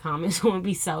people in the comments wouldn't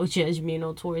be so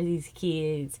judgmental towards these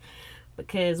kids.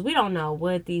 Because we don't know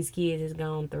what these kids has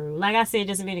gone through. Like I said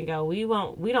just a minute ago, we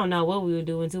don't know what we would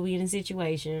do until we in a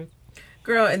situation.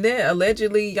 Girl, and then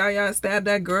allegedly Yaya stabbed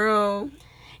that girl.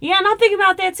 Yeah, and I'm thinking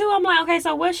about that too. I'm like, okay,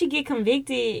 so what if she get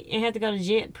convicted and have to go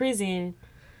to prison?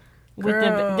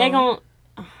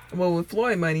 Well, with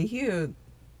Floyd money,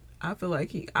 I feel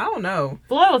like I don't know.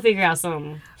 Floyd will figure out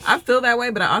something. I feel that way,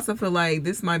 but I also feel like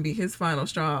this might be his final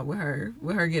straw with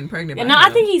her getting pregnant. No, I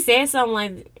think he said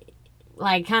something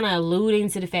like kind of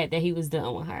alluding to the fact that he was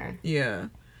done with her. Yeah.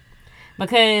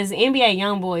 Because NBA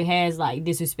YoungBoy has like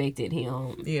disrespected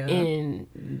him in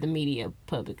the media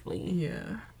publicly.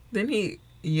 Yeah. Then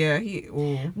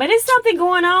ooh. But it's something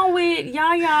going on with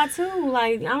Yaya too.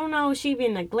 Like, I don't know, she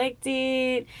been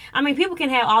neglected. I mean, people can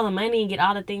have all the money and get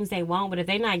all the things they want, but if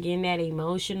they're not getting that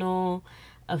emotional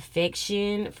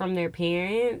affection from their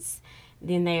parents,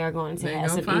 then they are going to have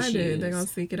some issues. They're going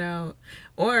to seek it out.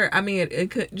 Or, I mean,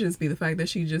 it could just be the fact that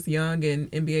she's just young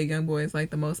and NBA YoungBoy is like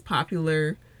the most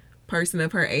popular person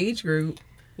of her age group.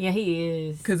 Yeah, he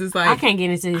is. Because it's like, I can't get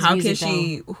into his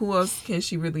music, who else can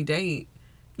she really date?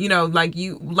 You know, like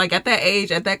at that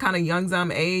age, at that kind of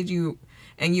young age,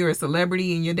 you're a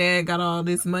celebrity and your dad got all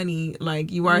this money,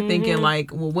 like you are thinking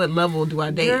like, well, what level do I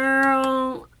date?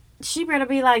 Girl, She better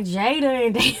be like Jada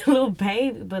and date Lil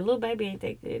Baby, but Lil Baby ain't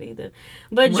that good either.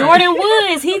 But Jordan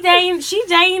Woods, she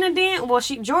dating a damn. Well,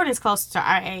 Jordan's close to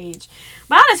our age,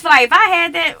 but I just feel like if I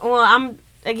had that, well, I'm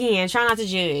again trying not to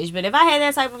judge, but if I had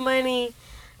that type of money,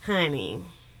 honey,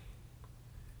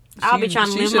 I'll be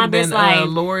trying to live my best life.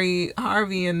 Lori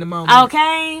Harvey in the moment.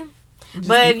 Okay,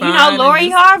 but you know, Lori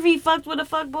Harvey fucked with a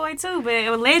fuckboy too, but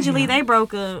allegedly they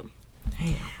broke up.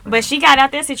 Damn. But she got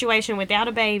out that situation without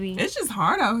a baby. It's just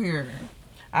hard out here.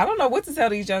 I don't know what to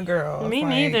tell these young girls. Me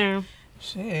neither.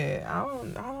 Shit, I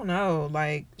don't know.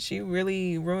 Like, she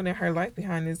really ruining her life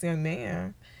behind this young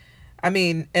man. I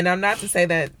mean, and I'm not to say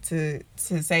that to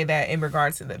say that in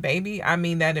regards to the baby. I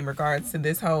mean that in regards to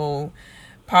this whole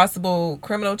possible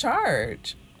criminal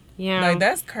charge. Yeah. Like,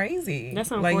 that's crazy.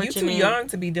 That's unfortunate. Like, you too young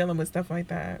to be dealing with stuff like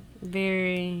that.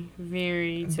 Very,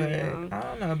 very too young. I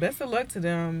don't know. Best of luck to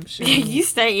them. You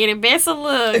stay in it. Best of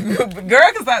luck. Girl,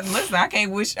 because listen, I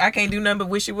can't do nothing but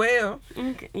wish you well.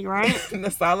 Okay, right?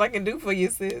 That's all I can do for you,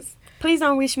 sis. Please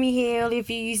don't wish me hell if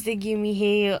you used to give me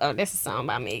hell. Oh, that's a song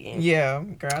by Megan. Yeah,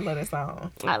 girl, I love that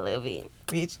song. I love it.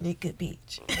 Bitch, nigga,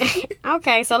 bitch.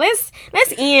 Okay, so let's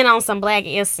end on some Black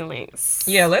excellence.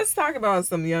 Yeah, let's talk about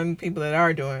some young people that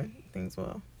are doing things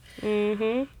well.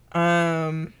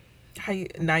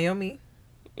 Naomi.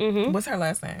 What's her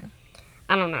last name?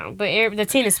 I don't know, but the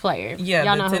tennis player. Yeah,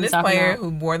 y'all the know tennis player who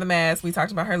wore the mask. We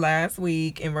talked about her last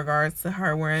week in regards to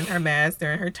her wearing her mask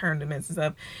during her tournaments and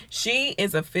stuff. She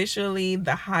is officially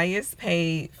the highest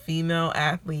paid female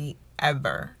athlete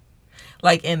ever.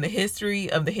 Like, in the history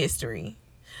of the history.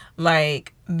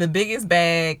 Like, the biggest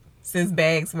bag since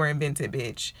bags were invented,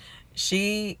 bitch.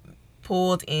 She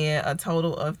pulled in a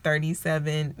total of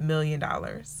 $37 million.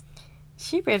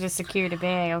 She better secure the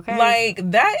bag, okay?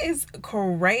 Like, that is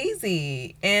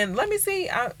crazy. And let me see,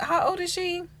 how old is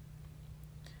she?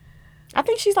 I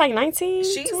think she's like 19.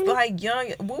 She's 20? like young.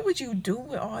 What would you do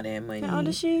with all that money? How old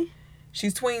is she?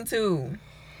 She's 22.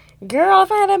 Girl,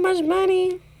 if I had that much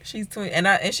money. She's 20, and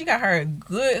she got her a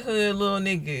good hood little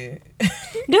nigga.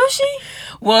 Do she?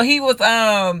 Well, he was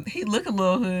he look a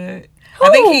little hood. Who? I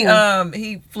think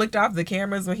he flicked off the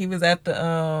cameras when he was at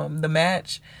the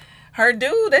match. Her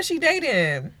dude that she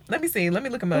dated. Let me see. Let me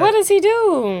look him up. What does he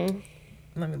do?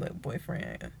 Let me look.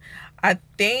 Boyfriend. I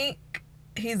think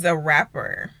he's a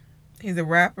rapper. He's a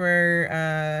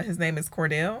rapper. His name is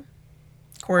Cordell.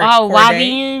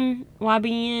 YBN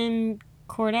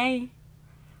Corday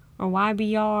or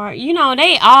YBR. You know,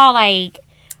 they all like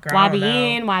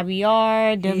YBN,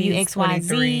 YBR,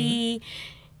 WXYZ.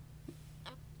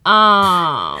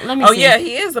 Let me see. Yeah,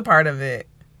 he is a part of it.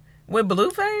 With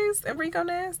Blueface and Rico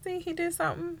Nasty, he did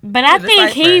something. But I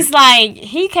think he's like,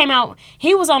 he came out,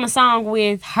 he was on a song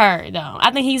with her, though. I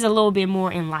think he's a little bit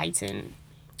more enlightened.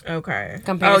 Okay.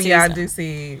 I do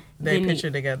see their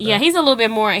picture together. Yeah, he's a little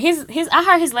bit more, I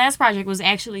heard his last project was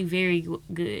actually very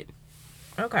good.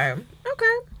 Okay.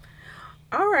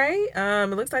 All right. It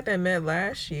looks like they met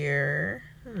last year.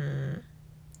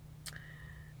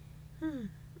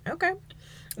 Okay.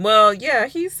 Well, yeah,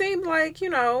 he seemed like,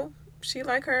 she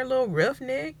like her little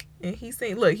roughneck, and he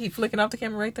flicking off the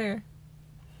camera right there.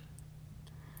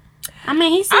 I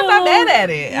mean, he's I'm not mad at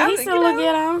it. Yeah, he's still look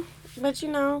ghetto, but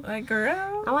like,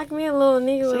 girl, I like me a little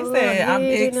nigga. She said I'm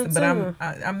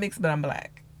mixed, but I'm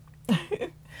black.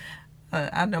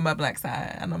 I know my black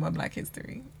side. I know my black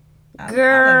history.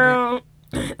 Girl,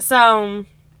 so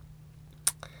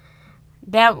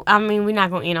we're not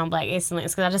gonna end on Black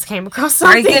excellence because I just came across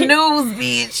something. Breaking news,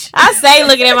 bitch. I stay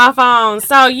looking at my phone.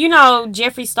 So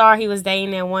Jeffree Star, he was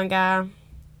dating that one guy,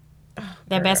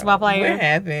 that basketball player. What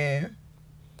happened?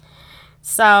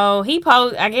 So he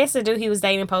I guess the dude he was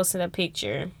dating posted a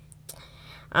picture,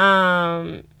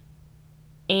 and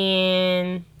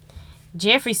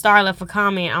Jeffree Star left a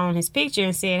comment on his picture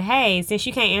and said, "Hey, since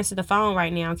you can't answer the phone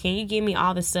right now, can you give me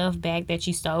all the stuff back that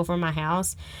you stole from my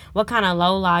house? What kind of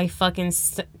low-life fucking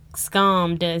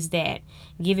scum does that?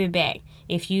 Give it back.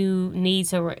 If you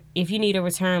need a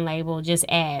return label, just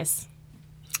ask."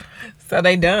 So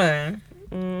they done.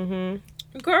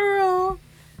 Girl,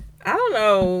 I don't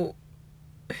know.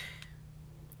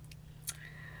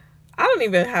 I don't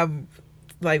even have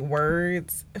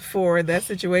words for that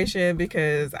situation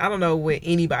because I don't know what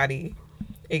anybody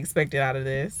expected out of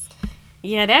this.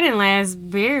 Yeah, that didn't last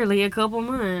barely a couple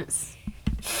months.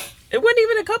 It wasn't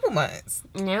even a couple months.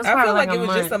 Yeah, it was I feel like a it was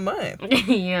month. just a month.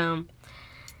 Yeah.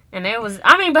 And that was,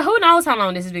 but who knows how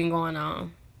long this has been going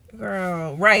on?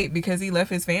 Girl, right, because he left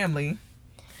his family.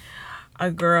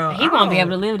 Girl, he won't be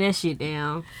able to live that shit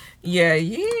down. Yeah,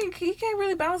 he can't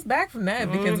really bounce back from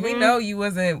that because we know you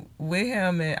wasn't with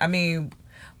him. And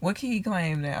what can he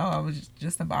claim that? Oh, I was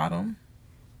just a bottom.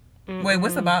 Wait,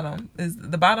 what's the bottom?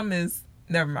 The bottom is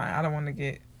never mind. I don't want to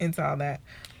get into all that.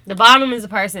 The bottom is the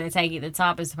person that take it. The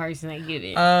top is the person that give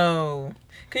it. Oh,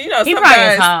 cause you know He some probably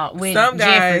guys, a top with some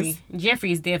guys, Jeffrey.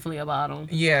 Jeffrey's definitely a bottom.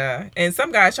 yeah, and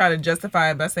some guys try to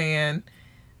justify it by saying,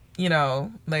 you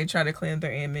know, they try to cleanse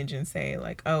their image and say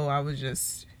like, oh,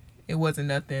 it wasn't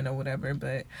nothing or whatever.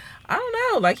 But I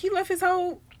don't know. Like he left his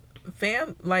whole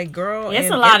girl. It's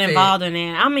and a lot infant. involved in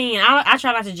that. I mean, I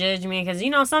try not to judge men because, you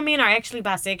know, some men are actually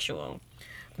bisexual.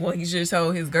 Well, he just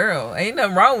told his girl. Ain't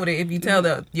nothing wrong with it if you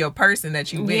tell your person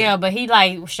that you with. Yeah, but he,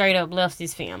 like, straight up left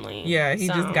his family. Yeah, he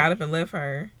So, just got up and left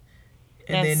her.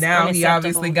 And that's then now he unacceptable.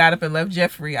 obviously got up and left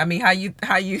Jeffrey. I mean, how you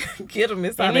get them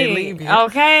is how they leave you.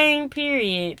 Okay,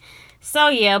 period. So,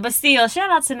 yeah, but still, shout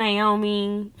out to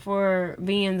Naomi for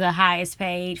being the highest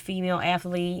paid female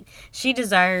athlete. She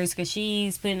deserves, because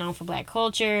she's putting on for black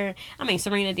culture. I mean,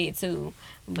 Serena did too.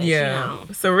 But, Yeah. you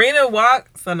know. Serena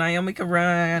walked so Naomi could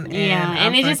run. And Yeah, and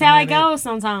I'm it's just fucking how it with goes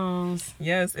sometimes.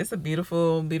 Yes, it's a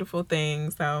beautiful, beautiful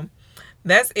thing. So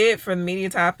that's it for the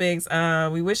media topics.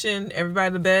 We wishing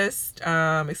everybody the best,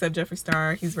 except Jeffree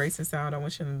Star. He's racist, so I don't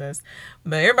wish him the best.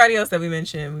 But everybody else that we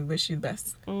mentioned, we wish you the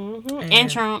best. Mm-hmm. And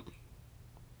Trump.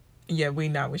 Yeah, we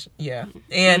not wish. Yeah,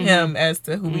 and him as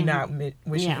to who we not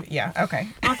wishing. Yeah. Yeah. Okay.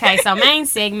 Okay, so main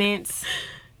segments.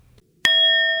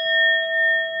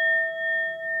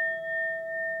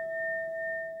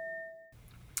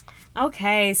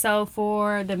 Okay, so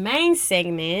for the main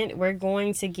segment, we're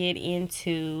going to talk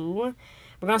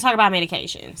about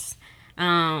medications.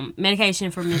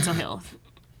 Medication for mental health.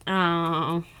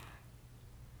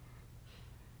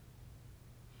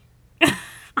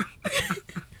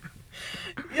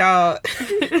 Y'all,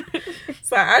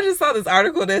 so I just saw this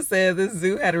article that said this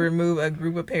zoo had to remove a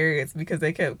group of parrots because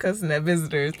they kept cussing at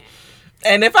visitors.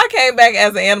 And if I came back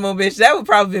as an animal bitch, that would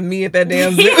probably be me at that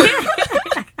damn zoo.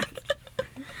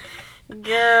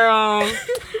 Girl.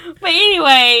 But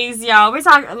anyways, y'all,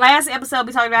 last episode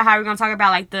we talked about how we're gonna talk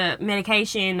about like the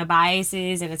medication, the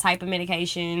biases, and the type of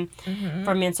medication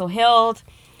for mental health.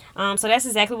 So that's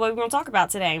exactly what we're gonna talk about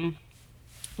today.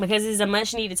 Because it's a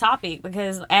much needed topic.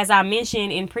 Because as I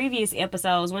mentioned in previous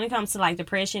episodes, when it comes to like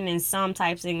depression and some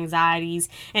types of anxieties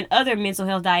and other mental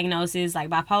health diagnoses like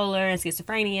bipolar and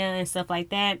schizophrenia and stuff like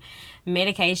that,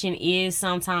 medication is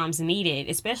sometimes needed,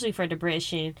 especially for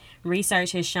depression.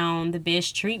 Research has shown the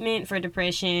best treatment for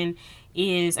depression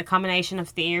is a combination of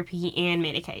therapy and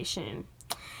medication.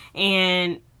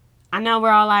 And I know we're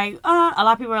all like, a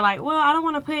lot of people are like, well, I don't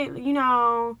want to put,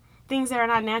 things that are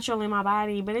not natural in my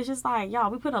body. But it's just like,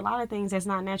 y'all, we put a lot of things that's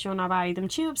not natural in our body. Them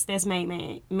chips, that's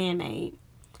man-made.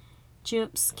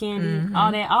 Chips, candy,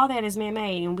 all that is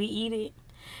man-made, and we eat it.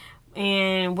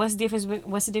 And what's the difference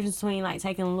between like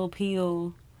taking a little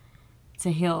pill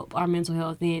to help our mental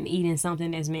health than eating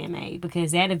something that's man-made?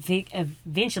 Because that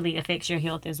eventually affects your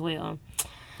health as well.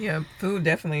 Yeah, food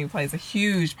definitely plays a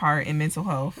huge part in mental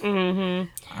health.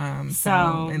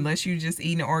 So unless you just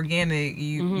eating organic,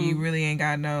 you really ain't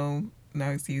got no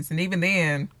excuse. And even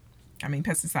then, I mean,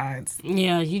 pesticides.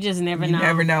 Yeah, you just never know. You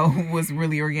never know what's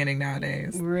really organic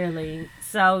nowadays. Really.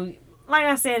 So, like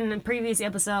I said in the previous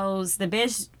episodes, the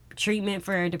best treatment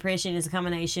for depression is a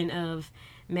combination of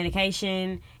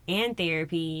medication and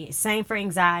therapy. Same for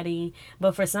anxiety,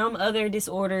 but for some other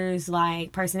disorders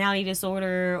like personality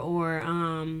disorder or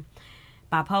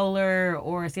bipolar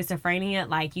or schizophrenia,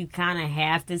 like you kind of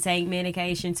have to take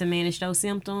medication to manage those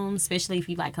symptoms, especially if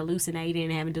you like hallucinating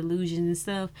and having delusions and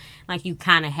stuff. Like you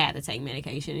kind of have to take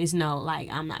medication. It's no like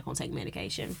I'm not gonna take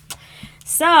medication.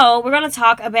 So we're gonna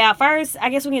talk about first. I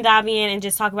guess we can dive in and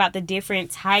just talk about the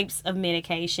different types of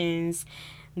medications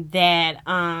that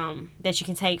you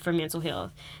can take for mental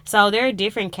health. So there are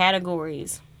different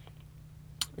categories.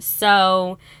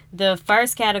 So the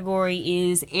first category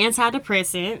is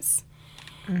antidepressants.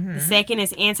 The second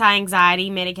is anti-anxiety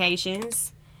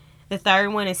medications. The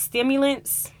third one is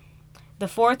stimulants. The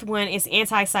fourth one is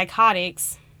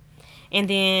antipsychotics. And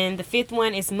then the fifth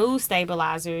one is mood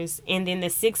stabilizers. And then the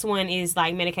sixth one is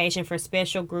like medication for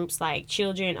special groups like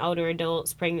children, older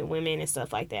adults, pregnant women, and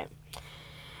stuff like that.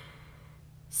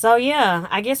 So yeah,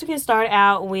 I guess we can start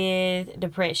out with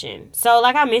depression. So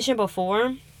like I mentioned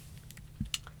before,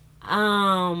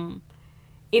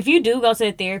 if you do go to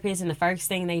a therapist and the first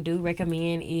thing they do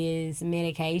recommend is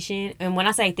medication, and when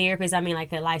I say therapist, I mean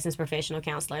like a licensed professional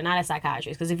counselor, not a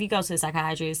psychiatrist. Because if you go to a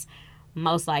psychiatrist,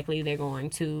 most likely they're going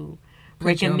to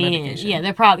recommend. Yeah,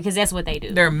 they're probably, because that's what they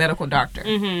do. They're a medical doctor,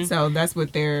 so that's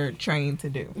what they're trained to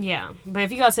do. Yeah, but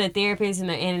if you go to a therapist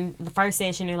and the first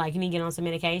session they're like, you need to get on some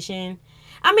medication,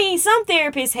 I mean, some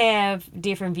therapists have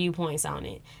different viewpoints on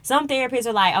it. Some therapists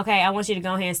are like, okay, I want you to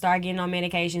go ahead and start getting on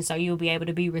medication so you'll be able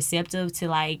to be receptive to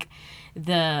like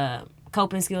the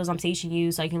coping skills I'm teaching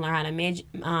you, so you can learn how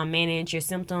to manage your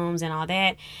symptoms and all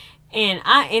that. And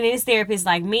it's therapists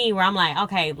like me where I'm like,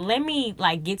 okay, let me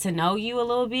like get to know you a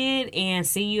little bit and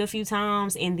see you a few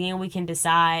times, and then we can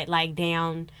decide like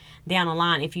down the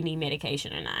line if you need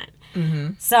medication or not.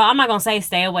 Mm-hmm. So I'm not gonna say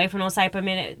stay away from those type of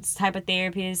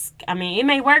therapists. I mean, it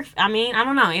may work. I mean, I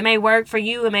don't know. It may work for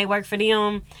you. It may work for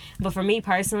them. But for me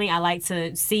personally, I like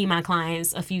to see my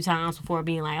clients a few times before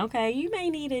being like, okay, you may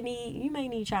need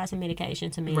to try some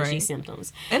medication to manage these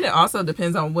symptoms. And it also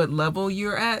depends on what level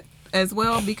you're at as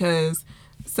well, because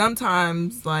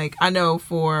sometimes, like, I know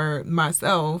for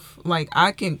myself, like,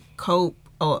 I can cope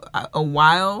a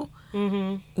while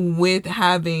with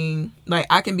having, like,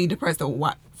 I can be depressed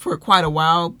for quite a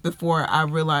while before I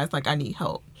realize, like, I need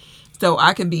help. So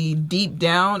I can be deep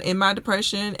down in my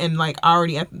depression and, like,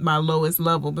 already at my lowest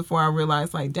level before I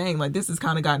realize, like, dang, like, this has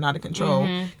kind of gotten out of control.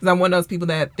 Because I'm one of those people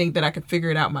that think that I can figure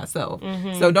it out myself.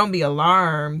 So don't be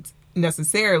alarmed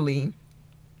necessarily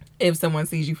if someone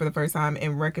sees you for the first time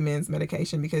and recommends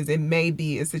medication, because it may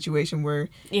be a situation where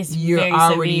you're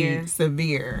already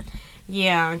severe.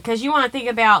 Yeah, because you want to think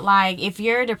about, like, if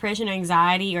your depression or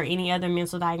anxiety or any other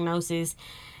mental diagnosis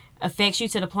affects you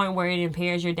to the point where it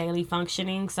impairs your daily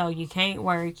functioning, so you can't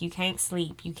work, you can't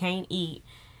sleep, you can't eat,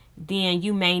 then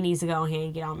you may need to go ahead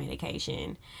and get on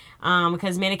medication.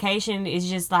 Because medication is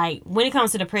just like, when it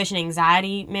comes to depression,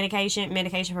 anxiety,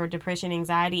 medication for depression,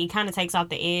 anxiety, it kind of takes off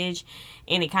the edge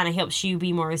and it kind of helps you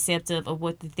be more receptive of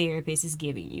what the therapist is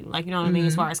giving you. Like, you know what I mean?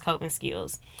 As far as coping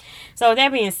skills. So with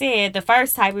that being said, the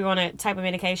first type of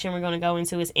medication we're going to go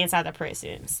into is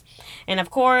antidepressants. And of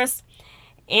course,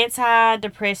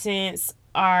 antidepressants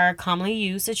are commonly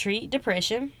used to treat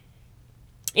depression.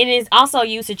 It is also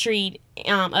used to treat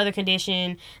other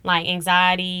conditions like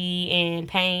anxiety and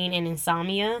pain and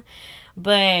insomnia.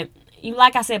 But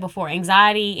like I said before,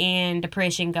 anxiety and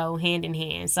depression go hand in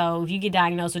hand. So if you get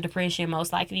diagnosed with depression,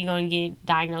 most likely you're going to get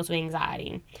diagnosed with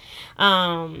anxiety.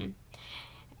 And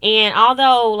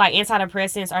although like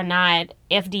antidepressants are not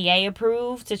FDA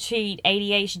approved to treat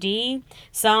ADHD,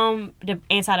 some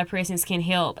antidepressants can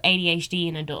help ADHD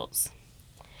in adults.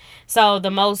 So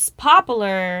the most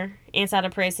popular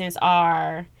antidepressants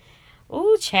are,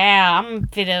 ooh, child, I'm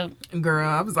fit up. Girl,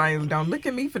 I was like, don't look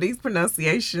at me for these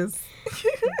pronunciations.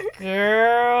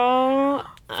 Girl,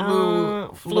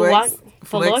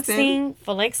 fluoxetine.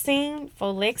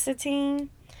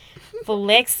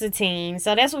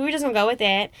 So that's what we're just gonna go with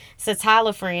that.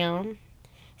 Citalopram,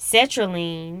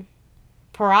 sertraline,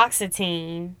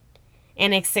 paroxetine,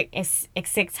 and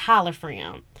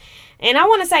escitalopram. And I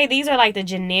want to say these are like the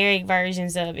generic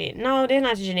versions of it. No, they're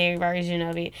not the generic version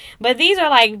of it. But these are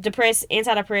like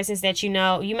antidepressants that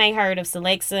you may heard of,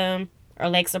 Celexa or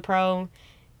Lexapro.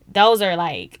 Those are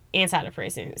like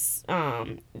antidepressants.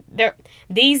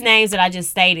 These names that I just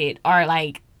stated are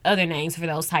like other names for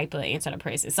those type of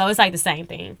antidepressants. So it's like the same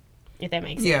thing, if that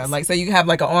makes sense. Yeah, like, so you have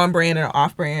like an on brand and an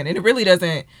off brand, and it really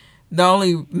doesn't. The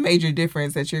only major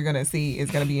difference that you're going to see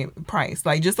is going to be in price.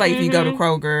 Like, just like if you go to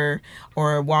Kroger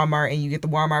or Walmart and you get the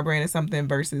Walmart brand or something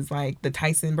versus like the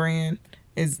Tyson brand,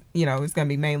 is, you know, it's going to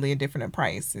be mainly a different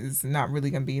price. It's not really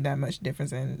going to be that much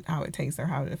difference in how it tastes or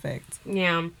how it affects.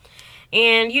 Yeah.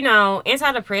 And, you know,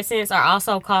 antidepressants are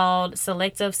also called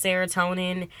selective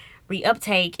serotonin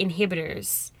reuptake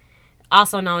inhibitors,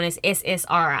 also known as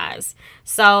SSRIs.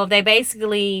 So they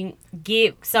basically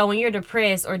so when you're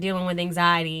depressed or dealing with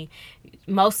anxiety,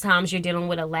 most times you're dealing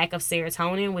with a lack of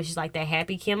serotonin, which is like that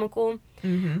happy chemical.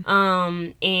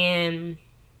 And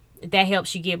that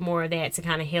helps you get more of that to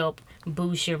kind of help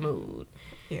boost your mood.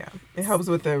 Yeah. It helps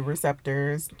with the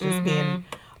receptors, just being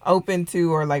open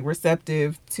to or like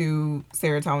receptive to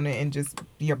serotonin and just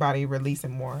your body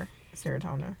releasing more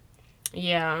serotonin.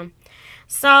 Yeah.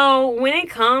 So when it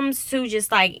comes to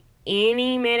just like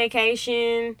any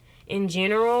medication in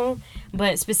general,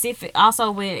 but specific also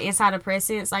with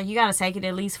antidepressants, like you got to take it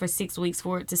at least for 6 weeks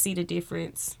for it to see the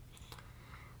difference.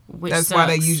 That's sucks. Why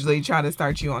they usually try to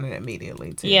start you on it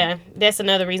immediately too. Yeah, that's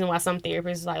another reason why some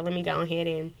therapists like, let me go ahead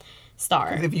and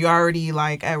start. If you already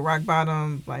like at rock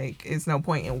bottom, like it's no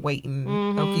point in waiting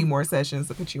a few more sessions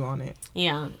to put you on it.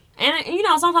 Yeah. And, you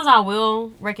know, sometimes I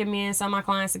will recommend some of my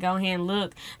clients to go ahead and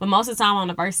look. But most of the time on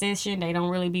the first session, they don't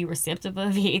really be receptive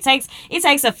of it. It takes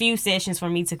a few sessions for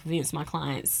me to convince my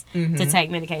clients to take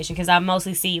medication. Because I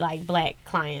mostly see, like, black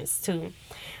clients, too.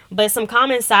 But some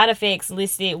common side effects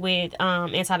listed with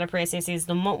antidepressants is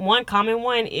one common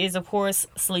one is, of course,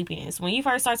 sleepiness. When you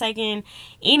first start taking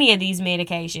any of these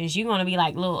medications, you're going to be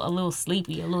like a little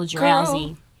sleepy, a little drowsy.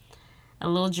 Girl, a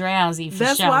little drowsy for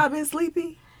that's sure. why I've been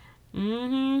sleepy.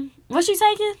 What you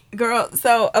taking? Girl,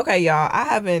 so, okay, y'all, I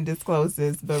haven't disclosed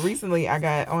this, but recently I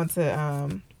got onto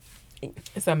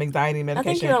some anxiety medication.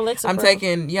 I think you're on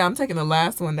Lexapro. I'm taking the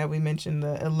last one that we mentioned,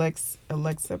 the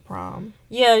Lexapro.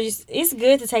 Yeah, it's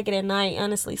good to take it at night,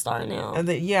 honestly, starting out.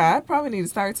 I probably need to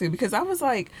start too, because I was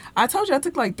like, I told you I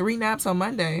took like 3 naps on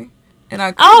Monday. And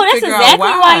I that's figure exactly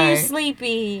out why you're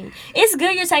sleepy. It's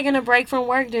good you're taking a break from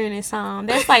work during this time.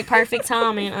 That's like perfect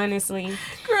timing, honestly.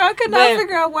 Girl, I could not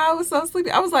figure out why I was so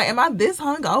sleepy. I was like, am I this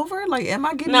hungover? Like, am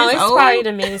I getting this old? No, it's probably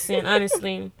the medicine,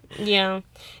 honestly. Yeah.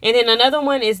 And then another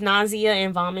one is nausea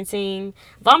and vomiting.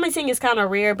 Vomiting is kind of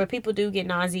rare, but people do get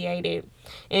nauseated.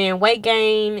 And weight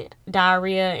gain,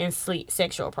 diarrhea, and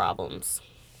sexual problems.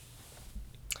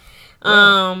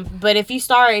 But if you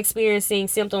start experiencing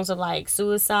symptoms of like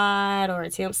suicide or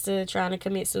attempts to trying to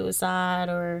commit suicide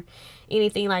or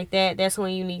anything like that, that's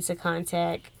when you need to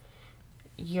contact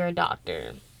your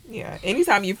doctor. Yeah.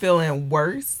 Anytime you're feeling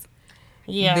worse,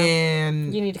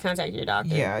 then you need to contact your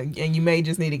doctor. Yeah, and you may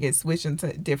just need to get switched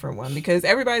into a different one, because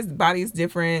everybody's body is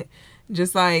different.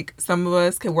 Just like some of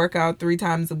us can work out 3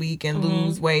 times a week and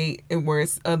lose weight, and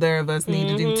whereas other of us need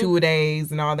to do 2 a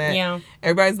days and all that. Yeah.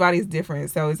 Everybody's body is different,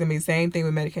 so it's gonna be the same thing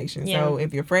with medication. Yeah. So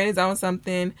if your friend is on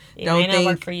something, it may not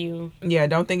work for you. Yeah,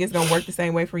 don't think it's gonna work the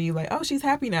same way for you. Like, oh, she's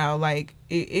happy now. Like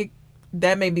it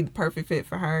that may be the perfect fit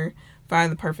for her.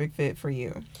 Find the perfect fit for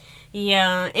you.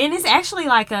 Yeah, and it's actually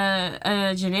like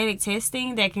a genetic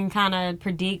testing that can kind of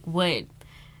predict what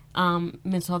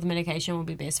mental health medication will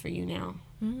be best for you now.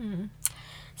 Mm-hmm.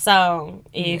 So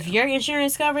if your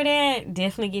insurance covered that,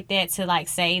 definitely get that to like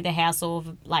save the hassle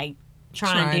of like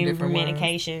trying different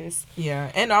medications. Ones.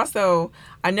 Yeah, and also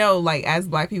I know like as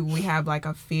Black people we have like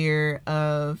a fear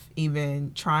of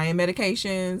even trying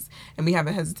medications, and we have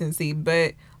a hesitancy.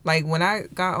 But like when I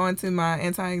got onto my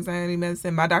anti-anxiety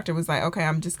medicine, my doctor was like, okay,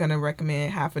 I'm just gonna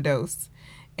recommend half a dose.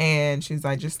 And she's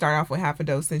like, just start off with half a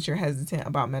dose since you're hesitant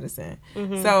about medicine.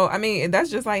 Mm-hmm. So, I mean,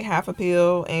 that's just like half a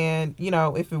pill. And, you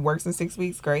know, if it works in 6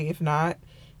 weeks, great. If not,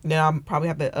 then I'll probably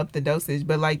have to up the dosage.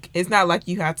 But, like, it's not like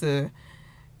you have to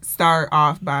start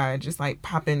off by just, like,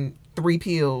 popping 3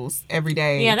 pills every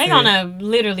day. Yeah, they're going to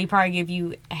literally probably give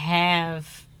you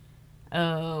half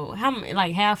a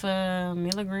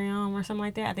milligram or something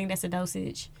like that. I think that's a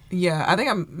dosage. Yeah, I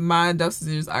think my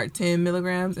dosages are 10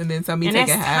 milligrams, and then some taking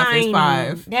half is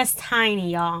 5. That's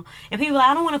tiny, y'all. And people are like,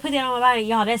 I don't want to put that on my body.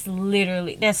 Y'all, that's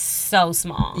so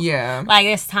small. Yeah. Like,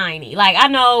 that's tiny. Like, I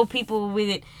know people with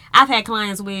it. I've had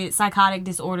clients with psychotic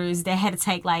disorders that had to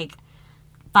take, like,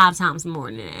 5 times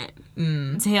more than that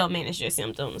to help manage their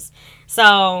symptoms.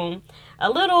 So a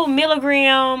little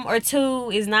milligram or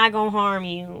 2 is not gonna harm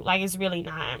you. Like, it's really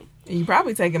not. You're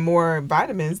probably taking more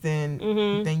vitamins than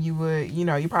you would. You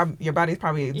know, your body's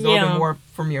probably absorbing more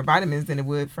from your vitamins than it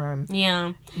would from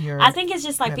your I think it's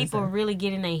just like medicine. People really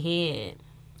get in their head.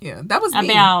 Yeah, that was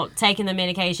about taking the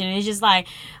medication. And it's just like,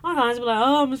 my clients be like,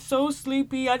 oh, I'm so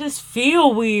sleepy. I just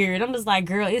feel weird. I'm just like,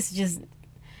 girl, it's just.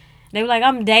 They were like,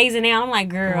 I'm dazing out. I'm like,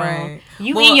 girl,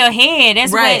 you in your head.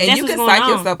 That's right. That's and you what's can going psych on.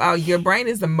 yourself out. Your brain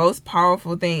is the most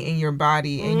powerful thing in your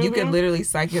body, and you can literally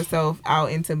psych yourself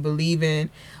out into believing.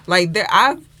 Like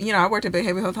I worked at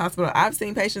Behavioral Health Hospital. I've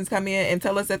seen patients come in and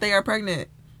tell us that they are pregnant,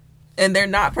 and they're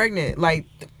not pregnant. Like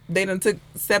they done took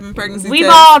 7 pregnancy We've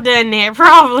tests. all done that,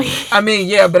 probably. I mean,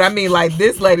 yeah, but I mean, like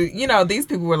this lady, these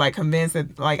people were like convinced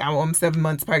that like I'm 7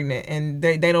 months pregnant, and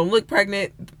they don't look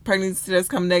pregnant. Pregnancy tests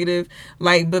come negative.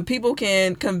 Like, but people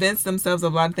can convince themselves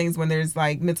of a lot of things when there's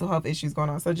like mental health issues going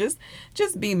on. So just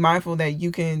be mindful that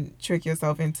you can trick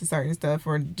yourself into certain stuff,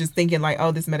 or just thinking like,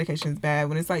 oh, this medication is bad.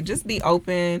 When it's like, just be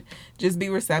open, just be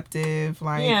receptive.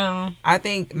 Like, I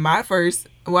think I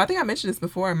think I mentioned this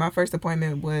before. My first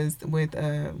appointment was with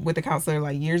a counselor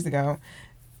like years ago.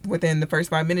 Within the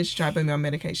first 5 minutes, she tried to put me on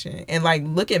medication. And like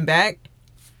looking back,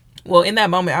 well, in that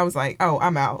moment, I was like, oh,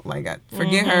 I'm out. Like,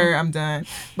 forget her. I'm done.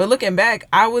 But looking back,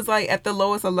 I was like at the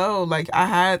lowest of low. Like, I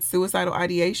had suicidal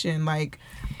ideation. Like,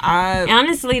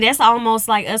 honestly, that's almost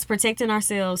like us protecting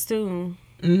ourselves too.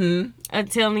 Mm-hmm.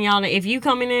 Telling y'all that if you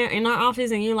come in there in our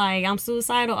office and you're like, I'm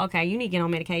suicidal, okay, you need to get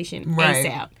on medication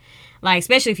ASAP. Like,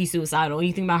 especially if you're suicidal and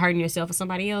you think about hurting yourself or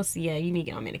somebody else, yeah, you need to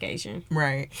get on medication.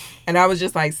 Right. And I was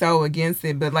just, like, so against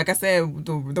it. But like I said,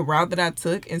 the route that I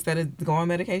took instead of going on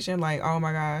medication, like, oh,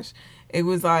 my gosh, it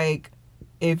was like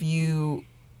if you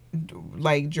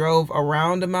like drove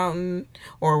around a mountain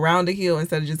or around a hill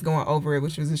instead of just going over it,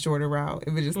 which was a shorter route.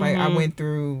 It was just like I went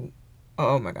through.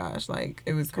 Oh my gosh, like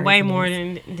it was crazy. Way more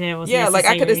than was yeah, necessary. like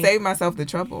I could have saved myself the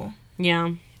trouble.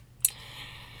 Yeah.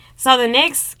 So the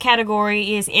next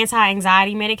category is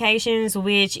anti-anxiety medications,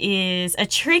 which is a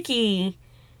tricky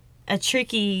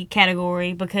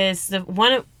category because the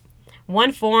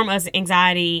one form of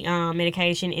anxiety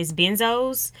medication is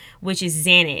benzos, which is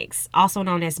Xanax, also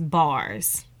known as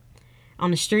bars. On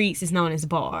the streets, it's known as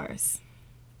bars.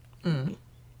 Have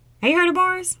you heard of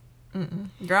bars?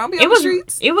 Girl, I'll be on the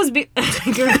streets. It was big,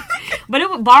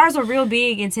 but bars were real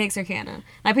big in Texarkana.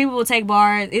 Like people would take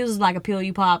bars. It was like a pill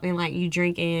you pop and like you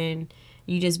drink and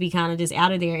you just be kind of just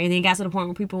out of there. And then it got to the point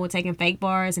where people were taking fake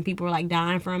bars and people were like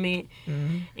dying from it.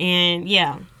 And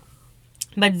yeah,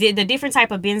 but the different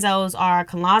type of benzos are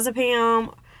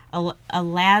clonazepam,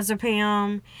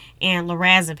 alazepam, and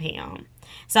lorazepam.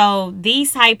 So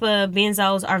these type of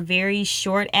benzos are very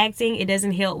short acting. It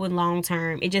doesn't help with long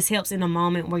term. It just helps in the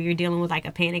moment where you're dealing with like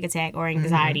a panic attack or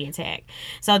anxiety attack.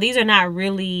 So these are not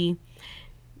really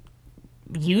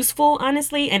useful,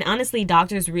 honestly. And honestly,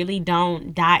 doctors really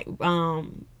don't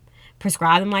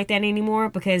prescribe them like that anymore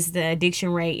because the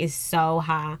addiction rate is so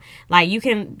high. Like you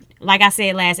can, like I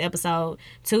said last episode,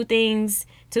 two things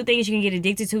you can get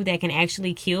addicted to that can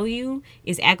actually kill you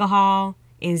is alcohol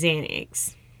and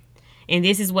Xanax. And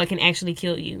this is what can actually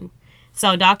kill you.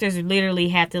 So doctors literally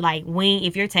have to like wean,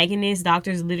 if you're taking this,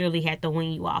 doctors literally have to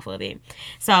wean you off of it.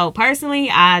 So personally,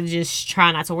 I just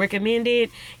try not to recommend it.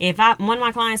 If one of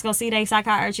my clients go see their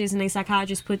psychiatrist and their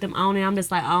psychiatrist put them on it, I'm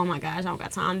just like, oh my gosh, I don't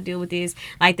got time to deal with this.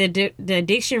 Like the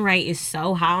addiction rate is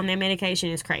so high on that medication,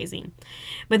 it's crazy.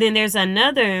 But then there's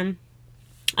another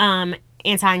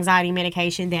anti-anxiety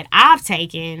medication that I've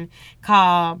taken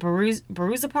called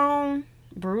Bruceprone.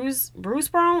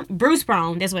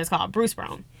 Bruceprone, that's what it's called,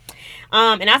 Bruceprone.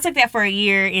 And I took that for a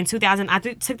year in 2000. I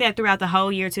took that throughout the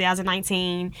whole year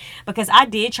 2019 because I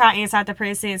did try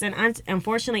antidepressants, and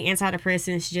unfortunately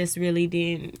antidepressants just really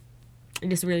didn't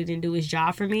do its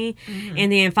job for me.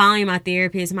 And then finally my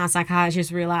therapist, my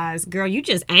psychiatrist realized, girl, you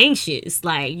just anxious.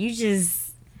 Like you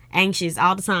just anxious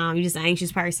all the time. You just an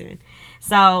anxious person.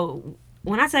 So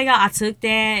when I tell y'all I took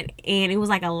that and it was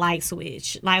like a light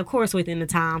switch. Like, of course, within the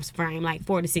time frame, like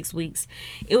 4 to 6 weeks,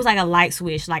 it was like a light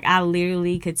switch. Like, I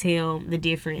literally could tell the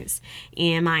difference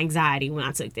in my anxiety when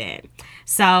I took that.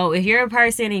 So, if you're a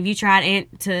person, if you tried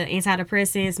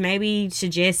antidepressants, maybe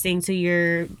suggesting to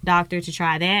your doctor to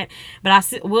try that. But I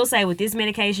will say with this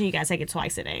medication, you got to take it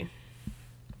twice a day.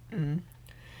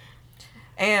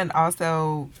 And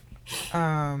also,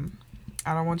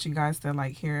 I don't want you guys to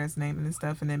like hear us naming this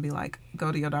stuff and then be like,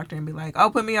 go to your doctor and be like, oh,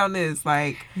 put me on this.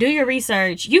 Like, do your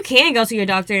research. You can go to your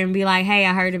doctor and be like, hey,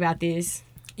 I heard about this.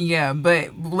 Yeah,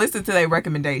 but listen to their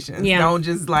recommendations. Yeah. Don't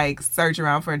just like search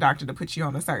around for a doctor to put you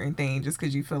on a certain thing just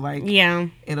because you feel like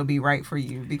it'll be right for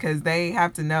you, because they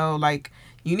have to know, like,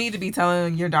 you need to be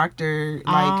telling your doctor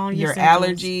like your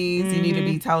allergies. You need to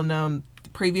be telling them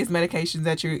previous medications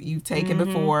that you've taken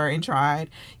before and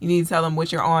tried. You need to tell them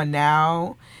what you're on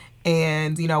now.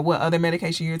 And, you know, what other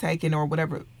medication you're taking or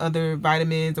whatever other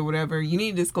vitamins or whatever. You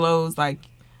need to disclose, like,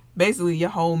 basically your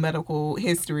whole medical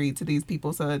history to these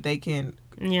people so that they can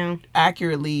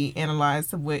accurately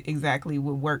analyze what exactly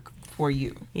would work for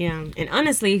you. Yeah. And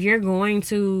honestly, if you're going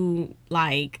to,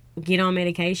 like, get on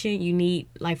medication, you need,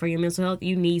 like, for your mental health,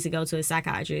 you need to go to a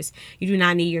psychiatrist. You do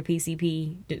not need your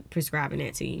PCP prescribing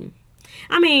that to you.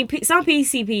 I mean, some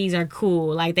PCPs are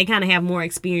cool. Like, they kind of have more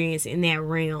experience in that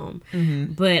realm.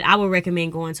 But I would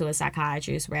recommend going to a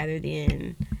psychiatrist rather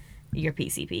than your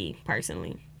PCP,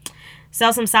 personally.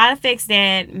 So, some side effects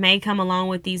that may come along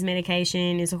with these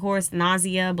medications is, of course,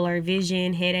 nausea, blurred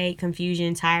vision, headache,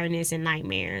 confusion, tiredness, and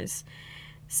nightmares.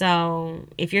 So,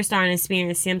 if you're starting to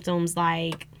experience symptoms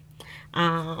like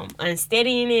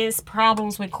unsteadiness,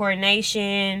 problems with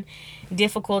coordination,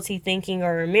 difficulty thinking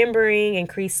or remembering,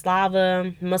 increased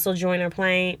saliva, muscle joint or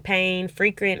pain,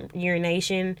 frequent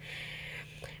urination,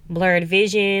 blurred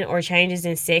vision, or changes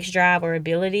in sex drive or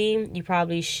ability, you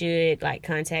probably should like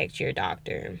contact your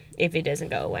doctor if it doesn't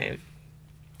go away.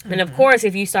 And of course,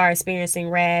 if you start experiencing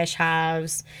rash,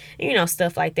 hives, you know,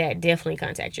 stuff like that, definitely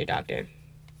contact your doctor.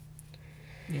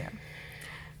 Yeah.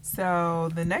 So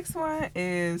the next one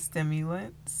is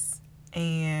stimulants,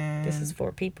 and this is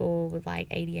for people with like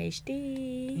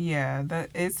ADHD. Yeah,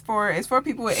 it's for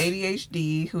people with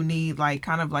ADHD who need like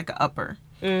kind of like an upper.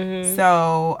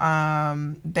 So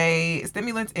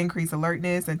stimulants increase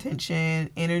alertness,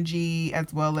 attention, energy,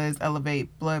 as well as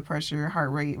elevate blood pressure,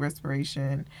 heart rate,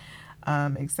 respiration,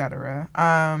 etc.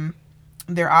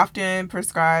 They're often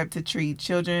prescribed to treat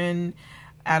children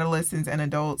adolescents and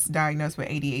adults diagnosed with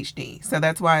ADHD. So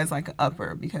that's why it's like an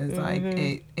upper, because like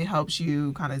it helps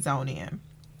you kind of zone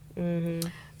in.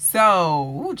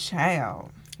 So, ooh,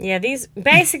 child. Yeah, these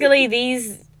basically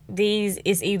these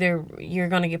is either you're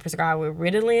gonna get prescribed with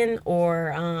Ritalin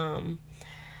or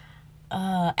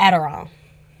Adderall.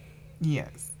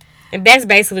 Yes. And that's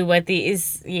basically what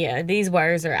these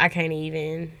words are. I can't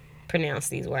even pronounce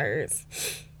these words.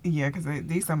 Yeah, because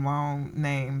these some long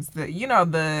names.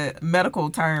 The medical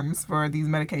terms for these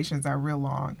medications are real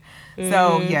long.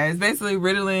 So, yeah, it's basically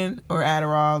Ritalin or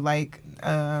Adderall. Like,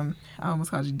 I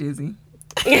almost called you Dizzy.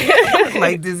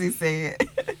 Like Dizzy said.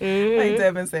 Like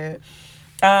Devin said.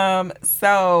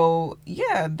 So,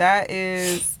 yeah,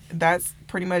 that's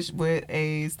pretty much what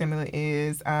a stimulant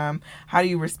is. How do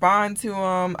you respond to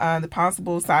them? The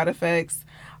possible side effects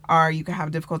are you can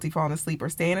have difficulty falling asleep or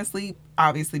staying asleep,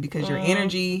 obviously because your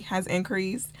energy has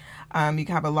increased. You can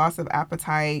have a loss of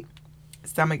appetite,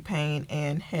 stomach pain,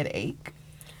 and headache.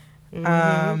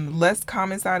 Less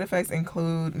common side effects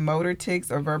include motor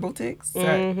tics or verbal tics,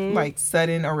 like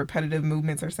sudden or repetitive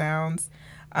movements or sounds,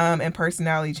 and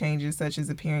personality changes such as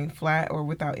appearing flat or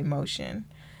without emotion.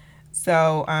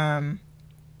 So,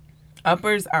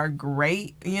 uppers are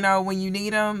great, when you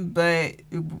need them, but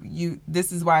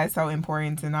this is why it's so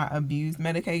important to not abuse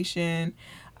medication.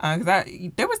 Because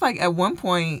there was like at one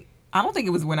point, I don't think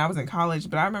it was when I was in college,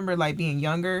 but I remember like being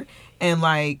younger and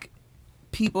like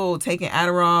people taking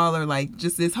Adderall or like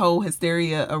just this whole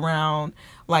hysteria around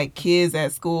like kids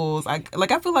at schools. I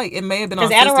feel like it may have been on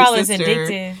Adderall Sister. is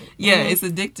addictive. Yeah, it's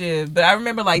addictive. But I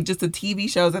remember like just the TV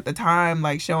shows at the time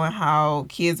like showing how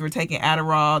kids were taking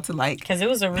Adderall to like because it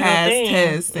was a real pass thing.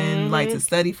 tests and like to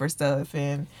study for stuff,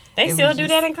 and they still do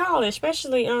that in college,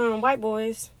 especially white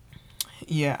boys.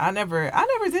 Yeah, I never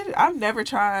did it. I've never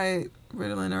tried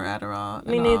Ritalin or Adderall.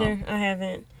 Me neither. I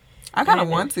haven't. I kind of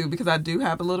want to because I do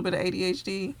have a little bit of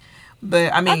ADHD,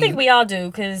 but I mean, I think we all do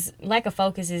because lack of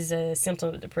focus is a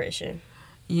symptom of depression.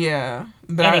 Yeah,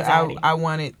 but I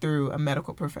want it through a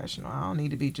medical professional. I don't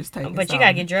need to be just taking. But you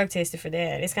gotta get drug tested for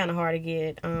that. It's kind of hard to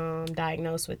get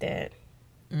diagnosed with that.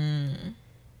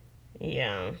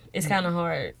 Yeah, it's kind of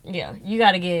hard. Yeah, you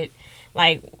gotta get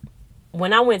like.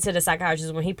 When I went to the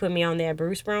psychiatrist, when he put me on that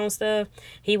Bruce Brown stuff,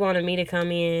 he wanted me to come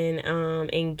in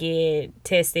and get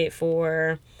tested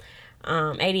for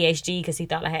ADHD because he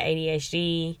thought I had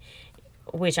ADHD,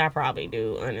 which I probably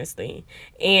do, honestly.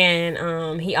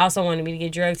 And he also wanted me to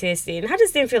get drug tested. And I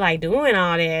just didn't feel like doing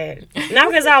all that. Not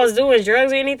because I was doing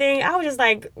drugs or anything. I was just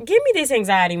like, give me this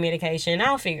anxiety medication.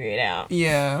 I'll figure it out.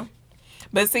 Yeah.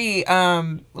 But see,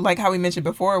 like how we mentioned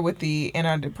before with the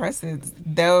antidepressants,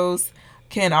 those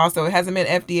can also, it hasn't been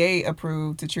FDA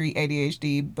approved to treat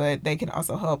ADHD, but they can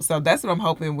also help. So that's what I'm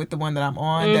hoping with the one that I'm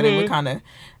on, that it would kind of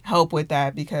help with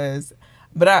that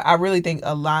but I really think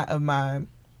a lot of my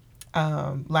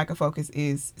lack of focus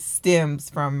stems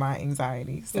from my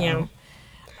anxiety. So, yeah.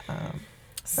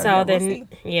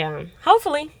 We'll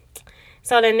Hopefully.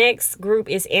 So the next group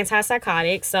is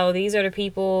antipsychotics. So these are the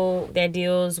people that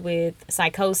deals with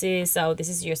psychosis. So this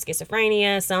is your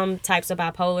schizophrenia. Some types of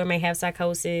bipolar may have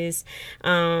psychosis.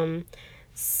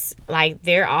 Like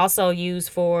they're also used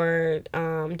for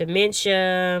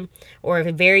dementia or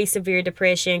very severe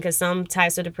depression, because some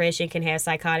types of depression can have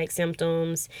psychotic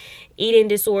symptoms, eating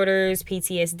disorders,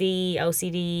 PTSD,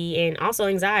 OCD, and also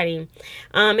anxiety.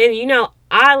 And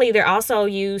oddly, they're also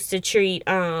used to treat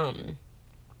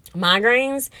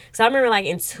migraines. So I remember like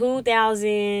in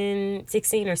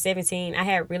 2016 or 17, I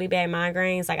had really bad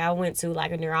migraines. Like I went to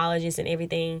like a neurologist and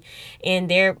everything, and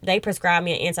they prescribed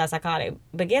me an antipsychotic.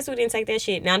 But guess who didn't take that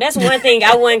shit? Now that's one thing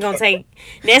I wasn't gonna take.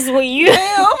 That's what you.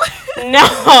 No,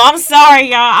 I'm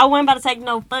sorry, y'all. I wasn't about to take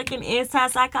no fucking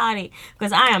antipsychotic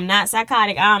because I am not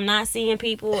psychotic. I am not seeing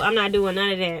people. I'm not doing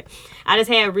none of that. I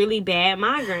just had really bad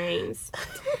migraines.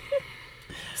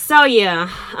 So yeah,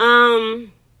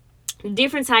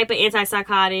 different type of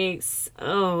antipsychotics.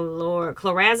 Oh Lord,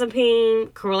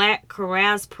 clorazepam,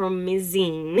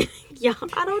 clorazpromazine. Y'all,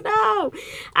 I don't know.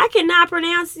 I cannot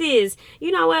pronounce this.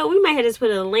 You know what? We may have just put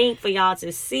a link for y'all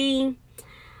to see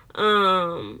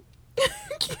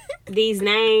these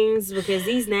names, because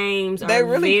these names are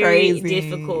really very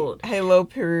difficult.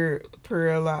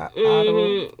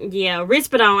 Haloperidol. Yeah,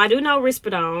 Risperidone. I do know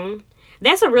Risperidone.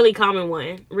 That's a really common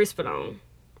one. Risperidone.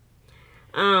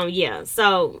 Yeah.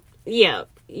 So. Yeah.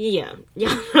 Y'all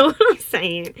know what I'm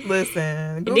saying.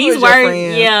 Listen, Google these is words, your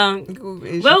friend. yeah. Google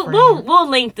is your friend. We'll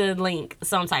link the link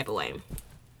some type of way.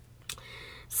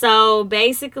 So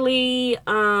basically,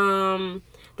 the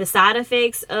The side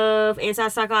effects of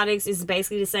antipsychotics is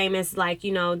basically the same as like,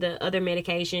 you know, the other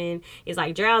medication is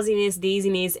like drowsiness,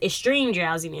 dizziness, extreme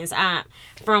drowsiness.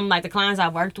 From like the clients I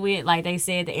worked with, like they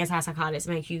said the antipsychotics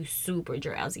make you super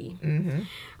drowsy.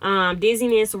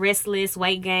 Dizziness, restless,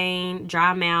 weight gain,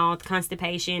 dry mouth,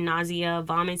 constipation, nausea,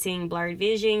 vomiting, blurred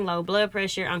vision, low blood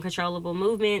pressure, uncontrollable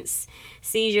movements,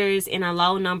 seizures, and a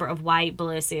low number of white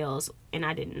blood cells. And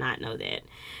I did not know that.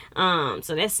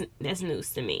 So that's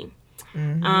news to me.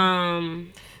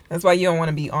 That's why you don't want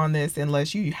to be on this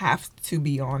unless you have to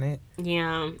be on it.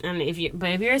 Yeah, and if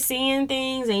you're seeing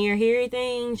things and you're hearing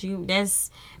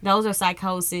things, those are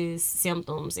psychosis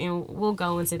symptoms, and we'll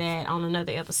go into that on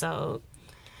another episode.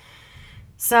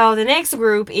 So the next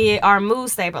group are mood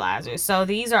stabilizers. So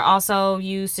these are also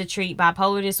used to treat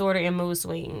bipolar disorder and mood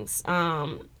swings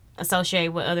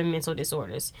associated with other mental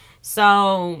disorders.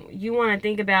 So you want to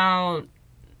think about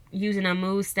using a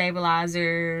mood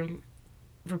stabilizer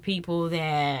for people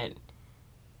that,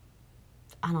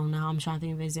 I don't know, I'm trying to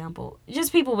think of an example.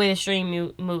 Just people with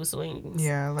extreme mood swings.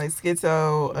 Yeah, like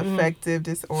schizoaffective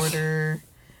disorder.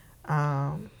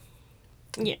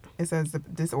 Yeah. It says the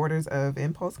disorders of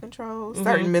impulse control,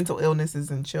 certain mental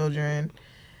illnesses in children,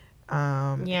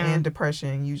 and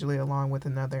depression, usually along with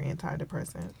another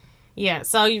antidepressant. Yeah,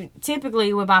 so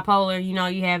typically with bipolar, you know,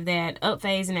 you have that up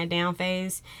phase and that down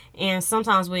phase. And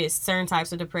sometimes with certain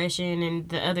types of depression and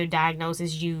the other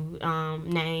diagnoses you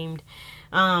named.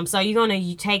 So you're going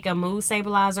to take a mood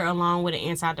stabilizer along with an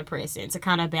antidepressant to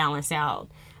kind of balance out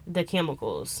the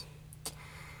chemicals.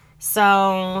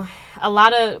 So a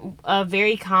lot of a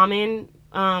very common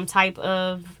type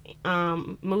of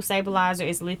mood stabilizer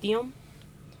is lithium.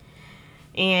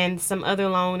 And some other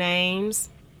long names.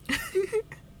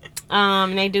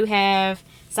 They do have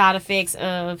side effects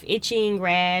of itching,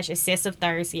 rash, excessive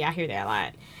thirst. Yeah, I hear that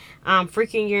a lot.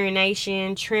 Frequent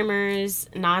urination, tremors,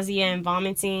 nausea and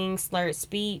vomiting, slurred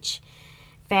speech,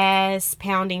 fast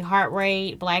pounding heart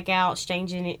rate, blackouts,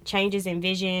 changes in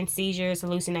vision, seizures,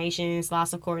 hallucinations,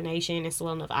 loss of coordination, and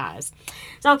swelling of eyes.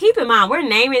 So keep in mind, we're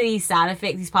naming these side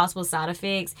effects, these possible side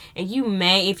effects, and you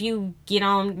may, if you get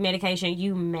on medication,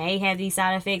 you may have these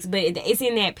side effects, but it's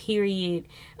in that period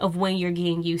of when you're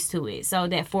getting used to it. So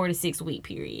that 4 to 6 week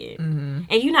period. And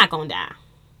you're not going to die.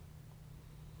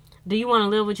 Do you want to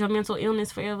live with your mental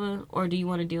illness forever, or do you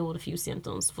want to deal with a few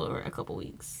symptoms for a couple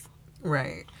weeks?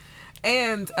 Right.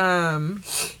 And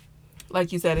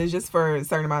like you said, it's just for a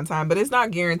certain amount of time, but it's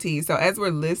not guaranteed. So as we're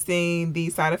listing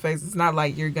these side effects, it's not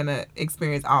like you're gonna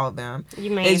experience all of them.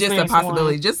 It's just a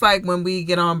possibility. Just like when we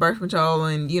get on birth control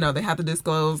and, you know, they have to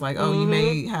disclose like, oh, you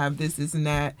may have this and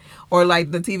that, or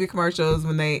like the TV commercials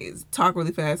when they talk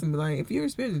really fast and be like, if you're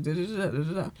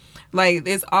experiencing like,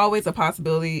 it's always a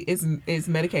possibility. It's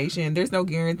medication. There's no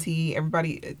guarantee.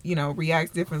 Everybody, you know,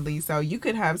 reacts differently. So you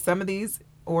could have some of these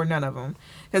or none of them.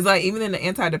 Because, like, even in the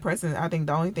antidepressant, I think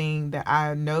the only thing that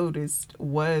I noticed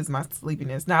was my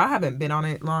sleepiness. Now, I haven't been on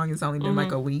it long. It's only been,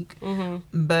 like, a week.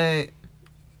 But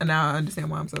now I understand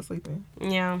why I'm so sleepy.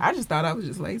 Yeah. I just thought I was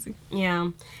just lazy.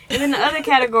 Yeah. And then the other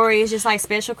category is just, like,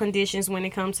 special conditions when it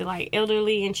comes to, like,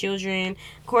 elderly and children.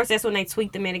 Of course, that's when they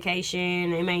tweak the medication.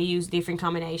 They may use different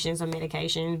combinations of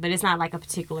medication, but it's not, like, a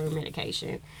particular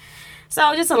medication.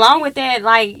 So just along with that,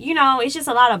 like, you know, it's just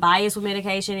a lot of bias with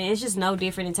medication, and it's just no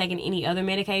different than taking any other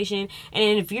medication.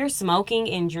 And if you're smoking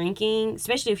and drinking,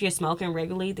 especially if you're smoking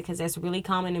regularly, because that's really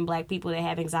common in Black people that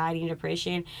have anxiety and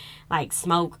depression, like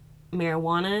smoke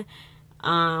marijuana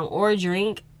or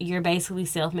drink, you're basically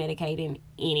self-medicating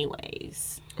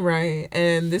anyways. Right.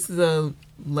 And this is a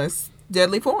less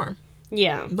deadly form.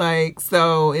 Yeah. Like,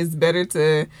 so it's better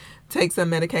to take some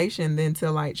medication than to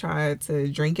like try to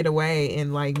drink it away,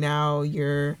 and like now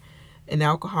you're an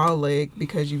alcoholic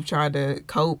because you've tried to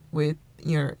cope with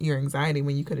your anxiety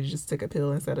when you could have just took a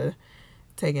pill instead of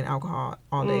taking alcohol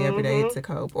all day every day to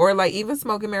cope. Or like even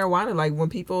smoking marijuana, like when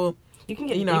people, you can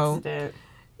get addicted to that.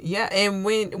 Yeah, and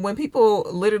when people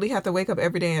literally have to wake up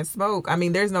every day and smoke, I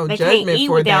mean, there's no judgment can't eat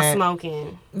for without that.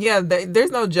 Smoking. Yeah,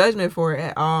 there's no judgment for it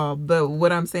at all. But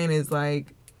what I'm saying is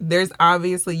like, there's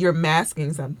obviously, you're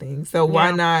masking something. So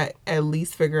why not at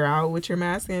least figure out what you're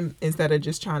masking instead of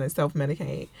just trying to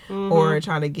self-medicate or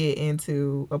trying to get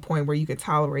into a point where you could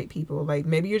tolerate people. Like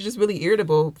maybe you're just really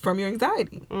irritable from your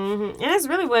anxiety. And that's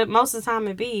really what most of the time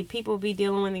it be. People be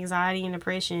dealing with anxiety and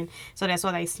depression, so that's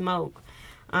why they smoke.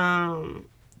 And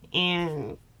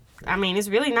I mean, it's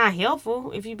really not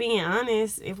helpful if you're being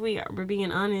honest. If we're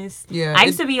being honest. Yeah. I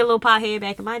used to be a little pothead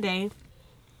back in my day.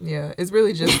 Yeah, it's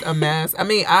really just a mask. I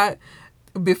mean,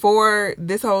 before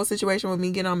this whole situation with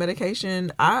me getting on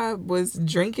medication, I was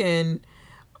drinking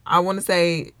I want to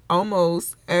say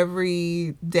almost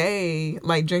every day,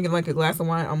 like drinking like a glass of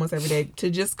wine almost every day to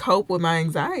just cope with my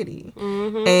anxiety.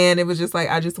 And it was just like,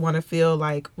 I just want to feel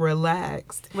like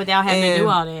relaxed. Without having to do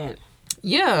all that.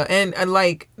 Yeah, and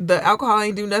like the alcohol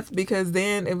ain't do nothing, because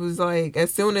then it was like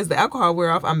as soon as the alcohol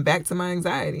wear off, I'm back to my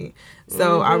anxiety.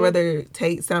 So I'd rather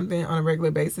take something on a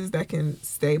regular basis that can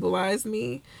stabilize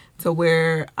me to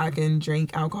where I can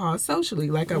drink alcohol socially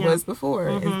like I was before,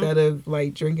 instead of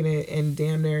like drinking it and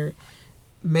damn near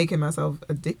making myself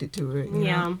addicted to it. You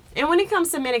know? And when it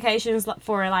comes to medications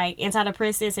for like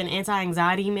antidepressants and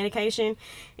anti-anxiety medication,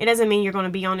 it doesn't mean you're going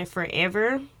to be on it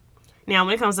forever. Now,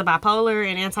 when it comes to bipolar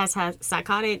and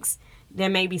antipsychotics, that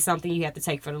may be something you have to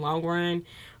take for the long run.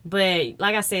 But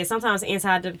like I said, sometimes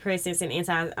antidepressants and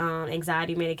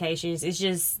anti-anxiety medications, it's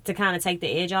just to kind of take the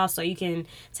edge off so you can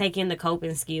take in the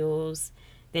coping skills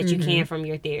that you can from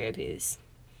your therapist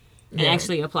and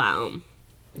actually apply them.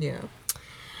 Yeah.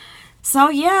 So,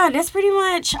 yeah, that's pretty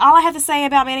much all I have to say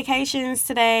about medications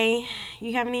today.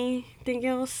 You have anything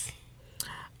else?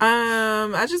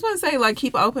 I just want to say, like,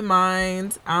 keep an open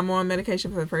mind. I'm on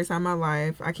medication for the first time in my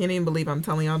life. I can't even believe I'm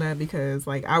telling y'all that, because,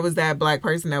 like, I was that black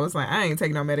person that was like, I ain't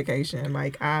taking no medication.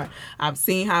 Like, I've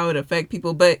seen how it affect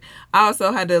people, but I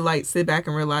also had to, like, sit back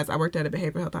and realize I worked at a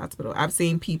behavioral health hospital. I've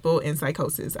seen people in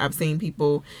psychosis. I've seen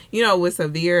people, you know, with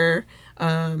severe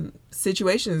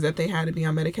situations that they had to be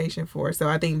on medication for. So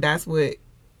I think that's what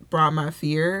brought my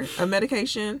fear of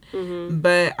medication.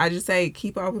 But I just say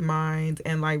keep an open mind,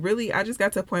 and like really I just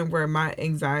got to a point where my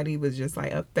anxiety was just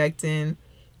like affecting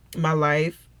my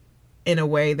life in a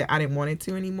way that I didn't want it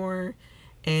to anymore.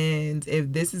 And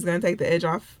if this is gonna take the edge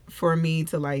off for me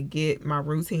to like get my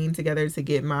routine together, to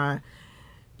get my,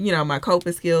 you know, my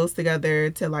coping skills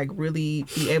together, to like really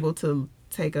be able to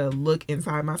take a look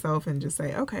inside myself and just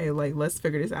say, okay, like let's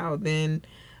figure this out, then,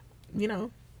 you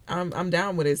know, I'm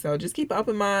down with it. So just keep an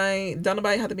open mind. Don't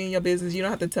nobody have to be in your business. You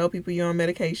don't have to tell people you're on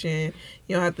medication.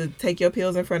 You don't have to take your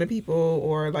pills in front of people,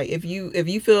 or like if you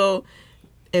feel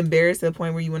embarrassed to the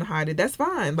point where you want to hide it, that's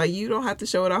fine. Like you don't have to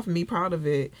show it off and be proud of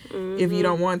it if you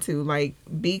don't want to. Like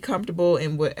be comfortable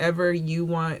in whatever you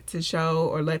want to show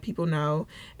or let people know,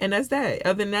 and that's that.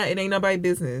 Other than that, it ain't nobody's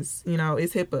business. You know,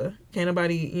 it's HIPAA. Can't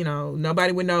nobody, you know,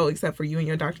 nobody would know except for you and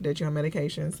your doctor that you're on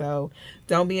medication. So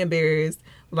don't be embarrassed.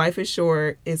 Life is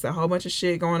short. It's a whole bunch of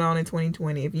shit going on in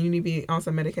 2020. If you need to be on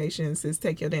some medications, just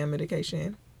take your damn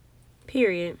medication.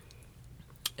 Period.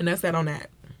 And that's that on that.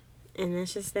 And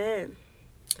that's just that.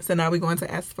 So now we're going to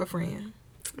ask for a friend.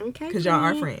 Okay. Because y'all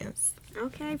are friends.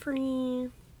 Okay,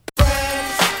 friend. How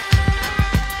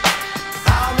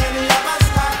many of us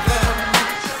have them?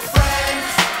 Friends.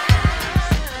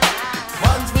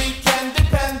 Ones we can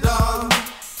depend on.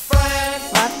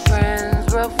 Friends. My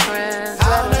friends, real friends.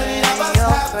 How many of us your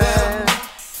have them?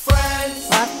 friends. Friends.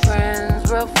 My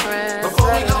friends, real friends.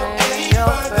 Before we go any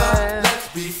further,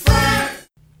 let's be friends.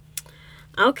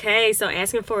 Okay, so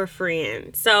asking for a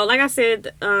friend. So like I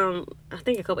said, I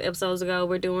think a couple episodes ago,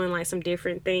 we're doing like some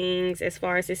different things as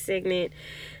far as this segment.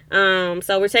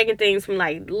 So we're taking things from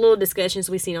like little discussions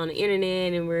we seen on the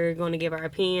internet, and we're going to give our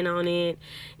opinion on it,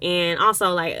 and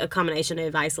also like a combination of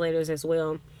advice letters as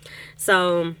well.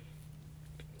 So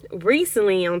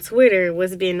recently on Twitter,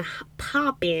 what's been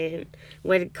popping,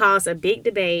 what caused a big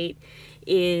debate,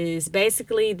 is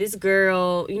basically this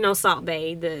girl, you know, Salt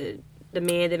Bae, the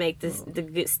man that make the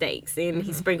good steaks, and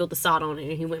he sprinkled the salt on it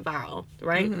and he went viral,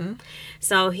 right?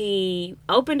 So he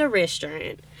opened a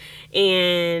restaurant,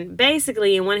 and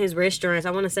basically in one of his restaurants,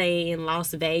 I want to say in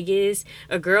Las Vegas,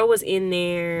 a girl was in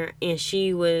there and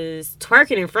she was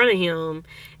twerking in front of him,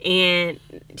 and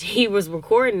he was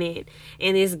recording it,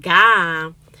 and this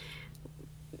guy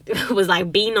was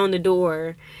like beating on the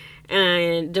door,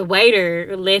 and the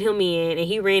waiter let him in, and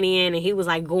he ran in and he was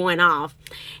like going off.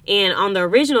 And on the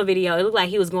original video, it looked like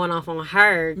he was going off on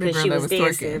her because she was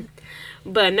dancing.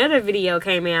 But another video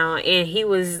came out and he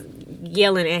was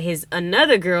yelling at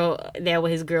another girl that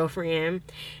was his girlfriend,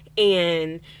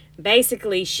 and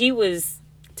basically she was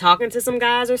talking to some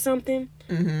guys or something.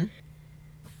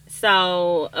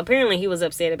 So apparently he was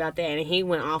upset about that, and he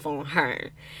went off on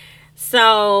her.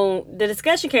 So the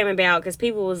discussion came about because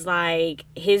people was like,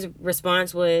 his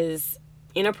response was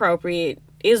inappropriate.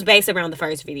 It was based around the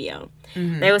first video.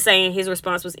 They were saying his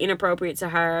response was inappropriate to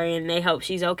her, and they hope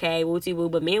she's okay, wooty woo.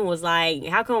 But men was like,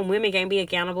 how come women can't be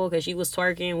accountable because she was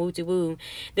twerking, wooty woo.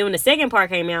 Then when the second part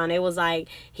came out, and it was like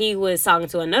he was talking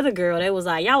to another girl, they was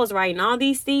like, y'all was writing all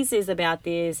these theses about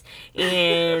this,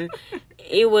 and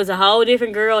it was a whole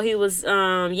different girl he was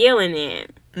yelling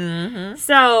at.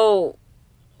 So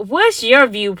what's your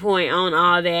viewpoint on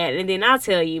all that? And then I'll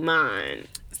tell you mine.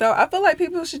 So I feel like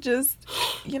people should just,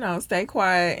 stay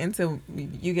quiet until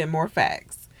you get more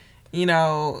facts.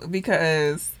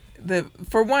 Because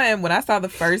for one, when I saw the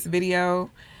first video,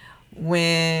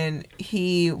 when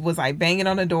he was like banging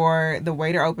on the door, the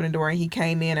waiter opened the door and he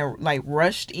came in and like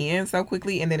rushed in so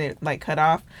quickly and then it like cut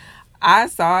off. I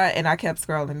saw it and I kept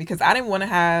scrolling because I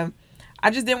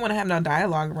just didn't want to have no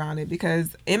dialogue around it,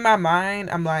 because in my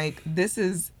mind I'm like, this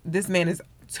man is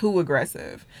too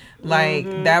aggressive. Like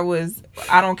that was,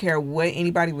 I don't care what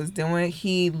anybody was doing,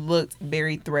 he looked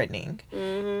very threatening.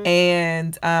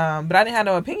 And but I didn't have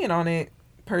no opinion on it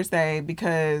per se,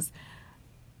 because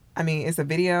I mean, it's a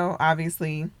video,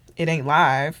 obviously it ain't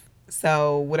live,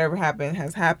 so whatever happened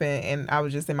has happened. And I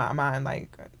was just in my mind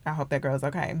like, I hope that girl's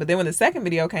okay. But then when the second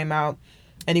video came out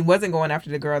and he wasn't going after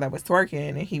the girl that was twerking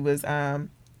and he was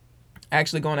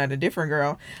actually going at a different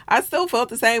girl, I still felt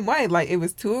the same way. Like, it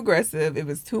was too aggressive, it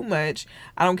was too much.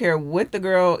 I don't care if the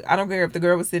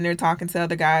girl was sitting there talking to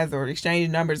other guys or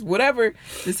exchanging numbers, whatever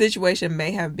the situation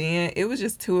may have been, it was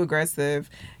just too aggressive.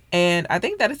 And I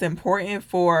think that it's important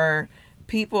for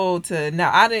people to, now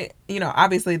I didn't,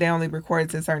 obviously they only recorded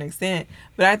to a certain extent,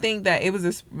 but I think that it was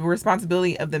a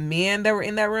responsibility of the men that were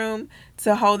in that room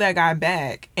to hold that guy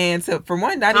back, and to, for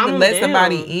one, not even let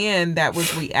somebody in that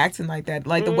was reacting like that.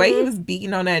 Like the way he was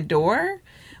beating on that door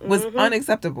was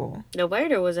unacceptable. The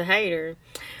waiter was a hater.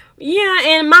 Yeah,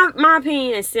 and my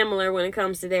opinion is similar when it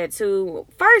comes to that too.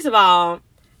 First of all,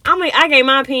 I gave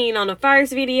my opinion on the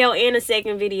first video and the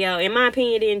second video, and my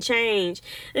opinion didn't change.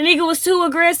 The nigga was too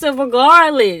aggressive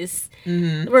regardless.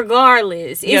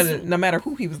 Regardless. No matter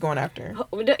who he was going after.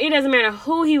 It doesn't matter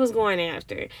who he was going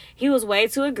after. He was way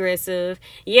too aggressive.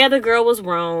 Yeah, the girl was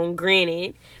wrong,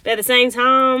 granted. But at the same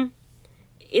time,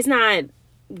 it's not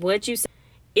what you say,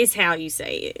 it's how you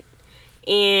say it.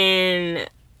 And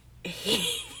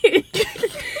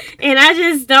and I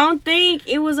just don't think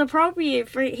it was appropriate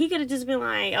for, he could have just been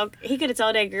like, okay, he could have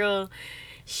told that girl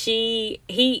she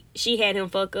had him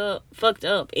fucked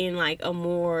up in like a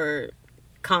more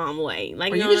calm way.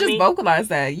 Like, you could just vocalize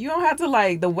that. You don't have to,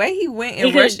 like, the way he went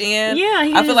and rushed in.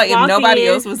 Yeah, I feel like if nobody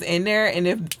else was in there and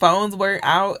if phones were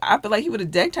out, I feel like he would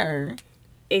have decked her.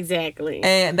 Exactly.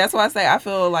 And that's why I say I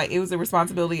feel like it was a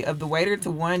responsibility of the waiter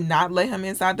to, one, not let him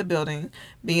inside the building,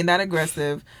 being that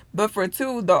aggressive. But for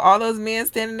two, all those men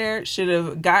standing there should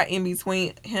have got in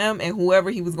between him and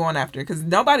whoever he was going after. Because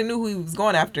nobody knew who he was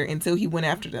going after until he went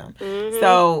after them.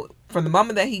 So from the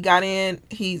moment that he got in,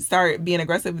 he started being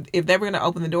aggressive. If they were going to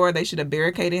open the door, they should have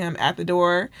barricaded him at the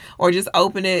door, or just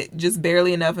open it just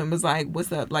barely enough and was like,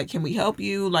 what's up? Like, can we help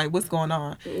you? Like, what's going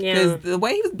on? Because the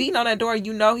way he was beating on that door,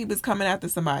 he was coming after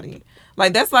somebody.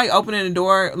 Like, that's like opening the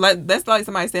door. Like, that's like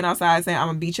somebody standing outside saying, I'm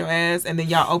going to beat your ass. And then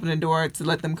y'all open the door to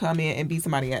let them come in and beat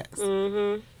somebody ass.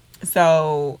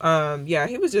 So, yeah,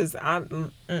 he was just,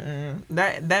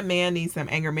 that man needs some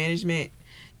anger management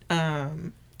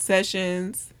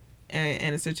sessions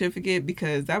and a certificate,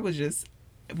 because that was just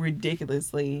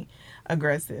ridiculously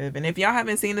aggressive. And if y'all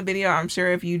haven't seen the video, I'm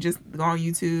sure if you just go on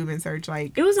YouTube and search,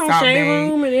 like, it was on Salt Shade Bay,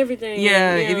 Room and everything.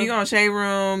 Yeah, if you go on Shade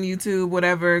Room, YouTube,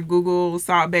 whatever, Google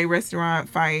Salt Bay restaurant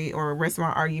fight or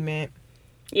restaurant argument,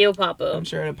 it'll pop up. I'm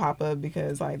sure it'll pop up,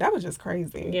 because, like, that was just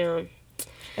crazy. Yeah.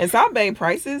 And Salt Bay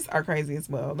prices are crazy as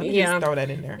well. Let me just throw that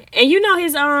in there.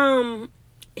 And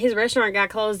his restaurant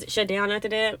got shut down after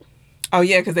that. Oh,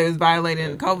 yeah, because they was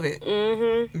violating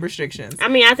COVID restrictions. I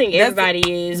mean, I think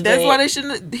everybody is. That's why they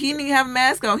shouldn't. He didn't have a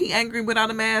mask on. He angry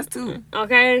without a mask, too.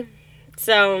 Okay.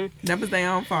 So. That was their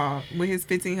own fault with his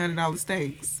 $1,500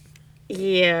 steaks.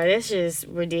 Yeah, that's just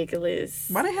ridiculous.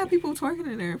 Why they have people twerking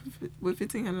in there with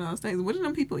 $1,500 steaks? What did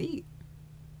them people eat?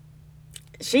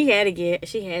 She had to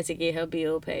get her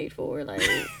bill paid for, like,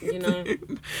 you know.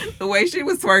 The way she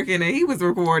was twerking and he was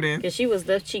recording. Because she was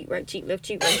left cheek, right cheek, left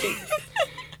cheek, right cheek.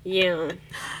 Yeah.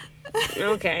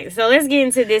 Okay, so let's get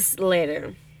into this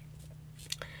letter.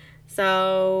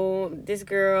 So, this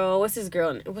girl, what should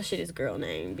this girl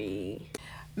name be?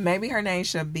 Maybe her name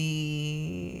should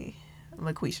be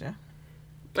LaQuisha.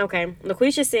 Okay.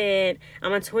 LaQuisha said,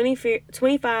 I'm a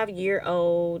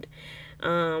 25-year-old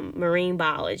marine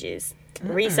biologist.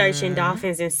 Researching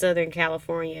dolphins in Southern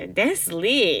California. That's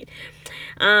lit.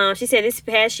 She said, this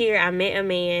past year I met a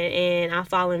man and I've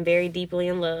fallen very deeply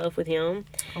in love with him.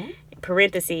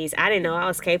 Parentheses, I didn't know I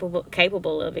was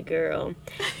capable of it, girl.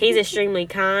 He's extremely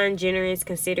kind, generous,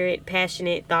 considerate,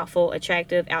 passionate, thoughtful,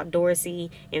 attractive, outdoorsy,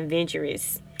 and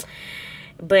adventurous.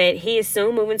 But he is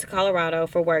soon moving to Colorado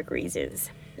for work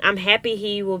reasons. I'm happy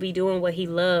he will be doing what he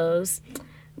loves.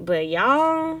 But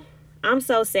y'all, I'm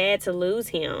so sad to lose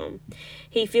him.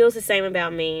 He feels the same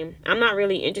about me. I'm not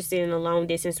really interested in a long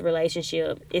distance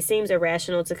relationship. It seems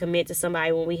irrational to commit to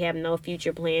somebody when we have no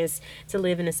future plans to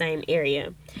live in the same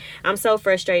area. I'm so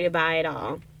frustrated by it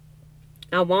all.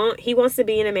 He wants to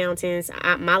be in the mountains.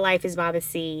 My life is by the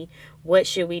sea. What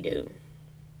should we do?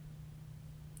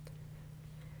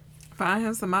 Find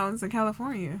him some mountains in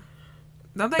California.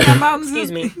 Don't they have mountains?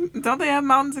 Excuse me. Don't they have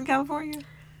mountains in California?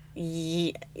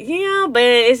 Yeah, but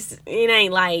it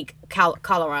ain't like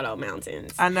Colorado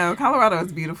mountains. I know Colorado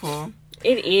is beautiful.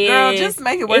 It is. Girl, just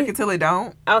make it work until it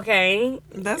don't. Okay.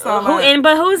 That's all.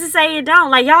 But who's to say it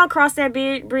don't? Like, y'all cross that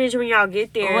bridge when y'all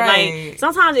get there. Right. Like,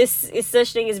 sometimes it's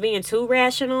such thing as being too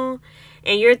rational,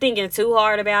 and you're thinking too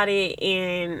hard about it,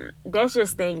 and that's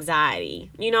just the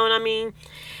anxiety. You know what I mean?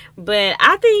 But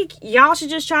I think y'all should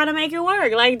just try to make it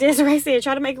work. Like Desiree said,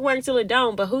 try to make it work till it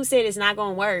don't. But who said it's not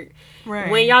gonna work? Right.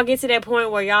 When y'all get to that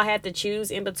point where y'all have to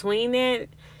choose in between that,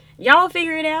 y'all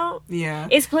figure it out. Yeah.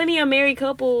 It's plenty of married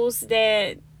couples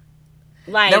that,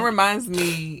 like... That reminds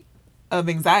me of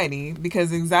anxiety,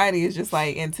 because anxiety is just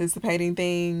like anticipating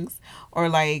things, or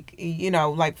like, you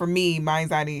know, like for me, my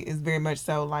anxiety is very much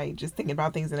so like just thinking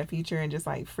about things in the future and just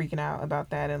like freaking out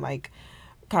about that and like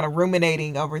kind of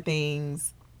ruminating over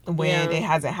things when it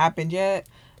hasn't happened yet.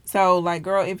 So like,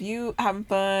 girl, if you having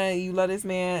fun, you love this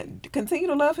man, continue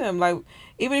to love him. Like,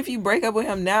 even if you break up with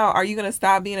him now, are you gonna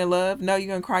stop being in love? No, you're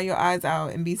gonna cry your eyes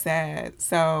out and be sad.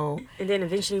 So, and then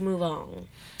eventually move on.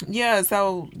 Yeah,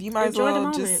 so you might Enjoy as the well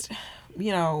moment. just,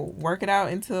 you know, work it out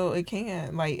until it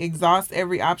can. Like, exhaust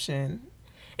every option.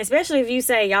 Especially if you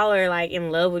say y'all are like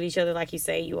in love with each other like you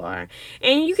say you are.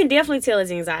 And you can definitely tell it's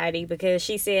anxiety, because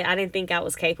she said, I didn't think I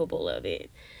was capable of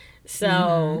it.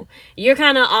 So you're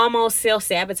kind of almost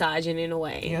self-sabotaging in a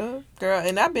way. Yeah, girl,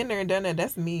 and I've been there and done that.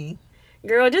 That's me.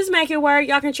 Girl, just make it work.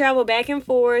 Y'all can travel back and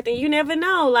forth, and you never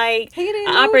know. Like, He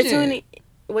didn't an move opportunity.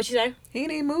 What you say? He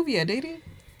didn't move yet, did he?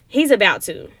 He's about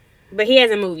to, but he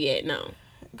hasn't moved yet. No.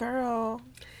 Girl,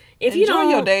 If you enjoy don't,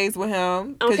 your days with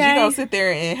him, because Okay. you're gonna sit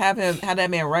there and have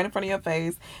that man right in front of your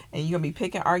face, and you're gonna be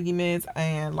picking arguments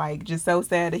and like just so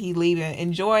sad that he leaving.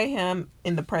 Enjoy him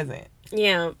in the present.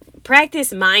 Yeah,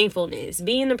 practice mindfulness.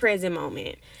 Be in the present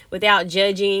moment without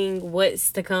judging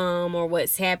what's to come or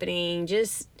what's happening.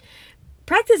 Just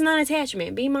practice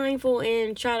non-attachment. Be mindful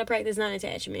and try to practice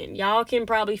non-attachment. Y'all can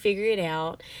probably figure it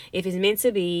out. If it's meant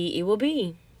to be, it will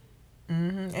be.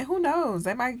 And who knows?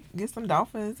 They might get some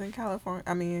dolphins in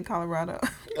in Colorado.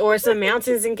 Or some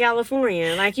mountains in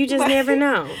California. Like, you just Like, never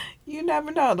know. You never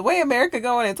know. The way America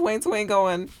going and 2020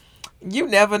 going, you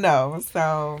never know.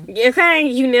 So, Okay,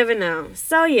 you never know.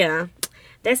 So, yeah.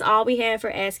 That's all we have for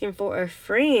asking for a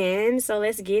friend. So,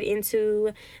 let's get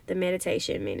into the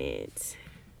meditation minute.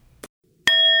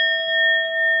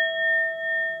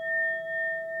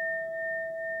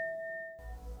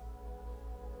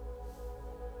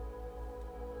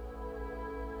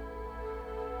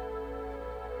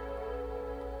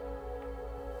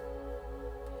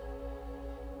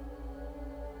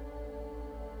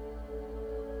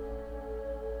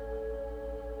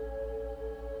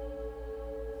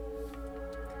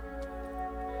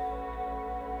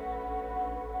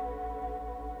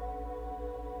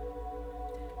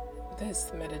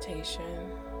 this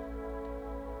meditation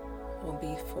will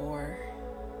be for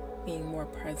being more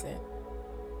present,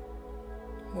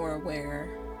 more aware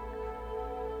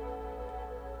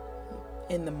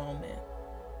in the moment.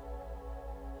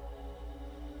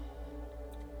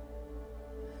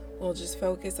 We'll just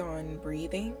focus on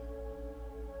breathing.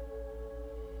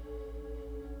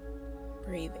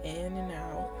 Breathe in and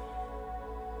out.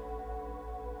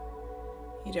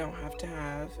 You don't have to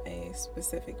have a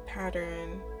specific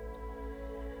pattern.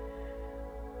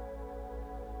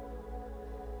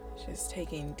 Just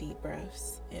taking deep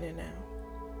breaths in and out.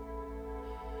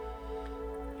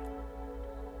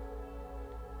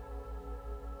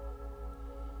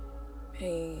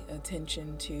 Pay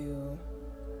attention to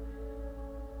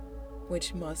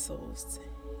which muscles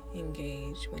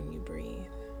engage when you breathe.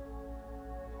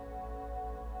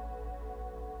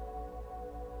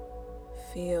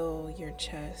 Feel your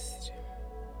chest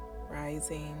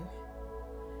rising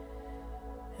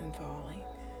and falling.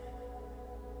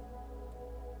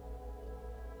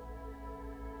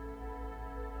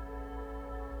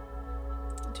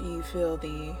 Do you feel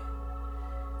the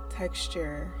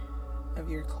texture of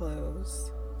your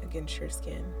clothes against your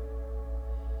skin?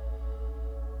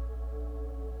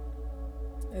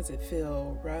 Does it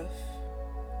feel rough?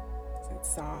 Is it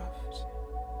soft?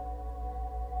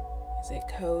 Is it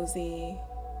cozy?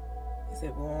 Is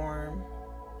it warm?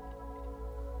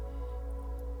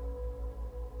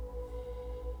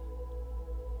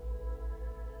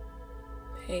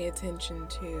 Pay attention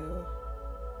to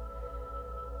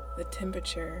the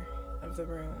temperature of the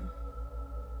room.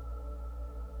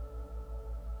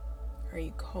 Are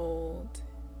you cold?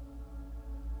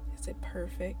 Is it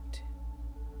perfect?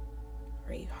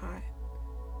 Are you hot?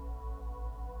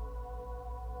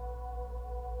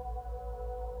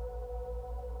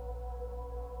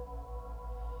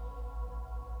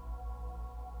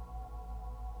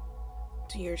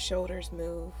 Do your shoulders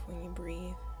move when you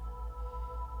breathe?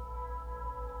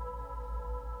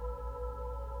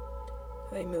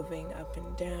 Are they moving up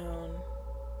and down?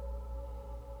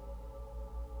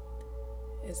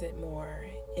 Is it more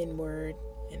inward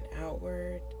and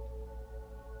outward?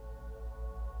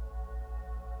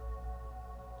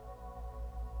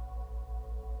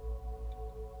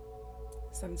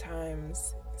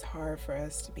 Sometimes it's hard for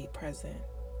us to be present.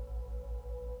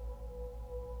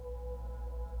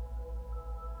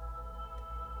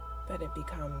 But it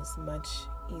becomes much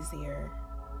easier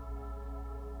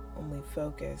when we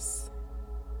focus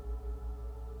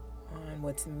on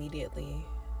what's immediately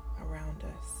around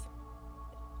us.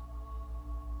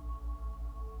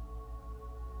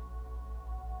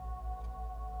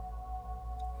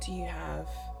 Do you have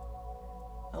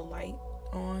a light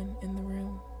on in the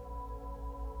room?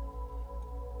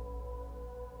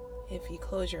 If you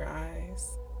close your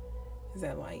eyes, is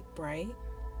that light bright?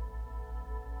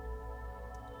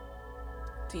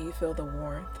 Do you feel the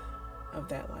warmth of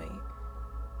that light?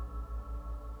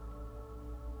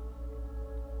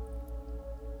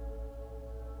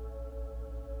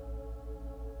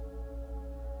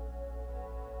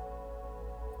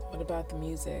 What about the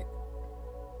music?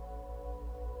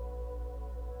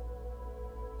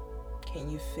 Can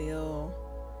you feel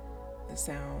the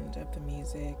sound of the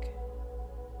music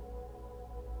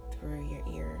through your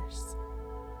ears?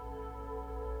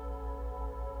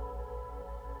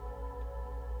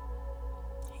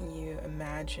 Can you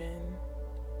imagine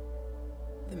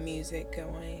the music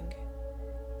going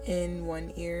in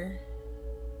one ear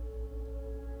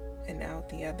and out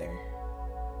the other?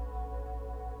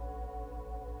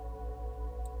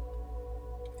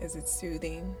 Is it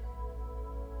soothing?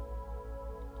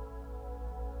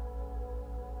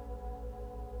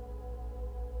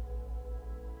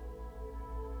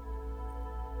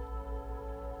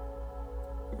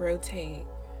 Rotate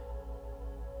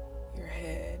your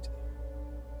head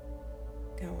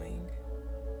going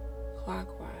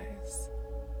clockwise,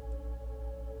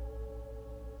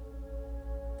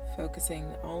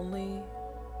 focusing only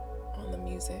on the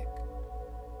music.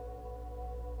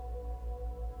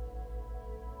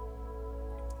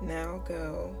 Now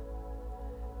go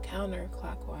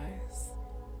counterclockwise.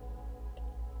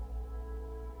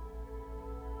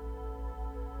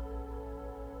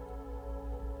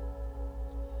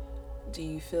 Do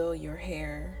you feel your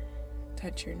hair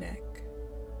touch your neck?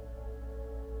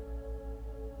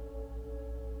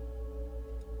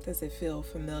 Does it feel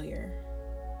familiar?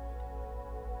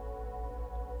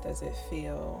 Does it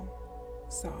feel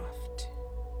soft?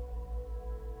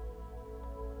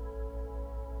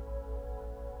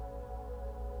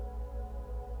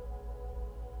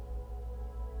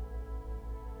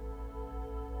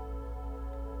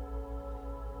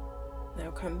 Now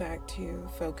come back to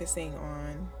focusing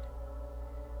on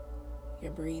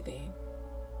your breathing.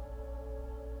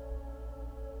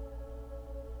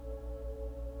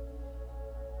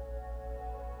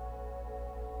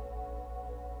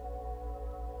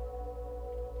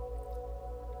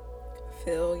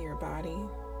 Fill your body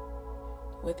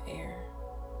with air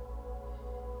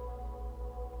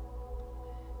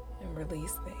and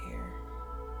release the air.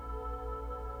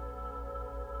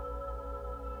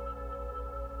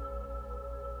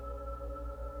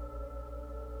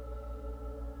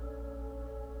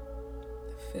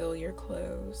 Feel your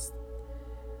clothes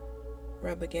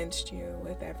rub against you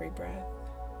with every breath.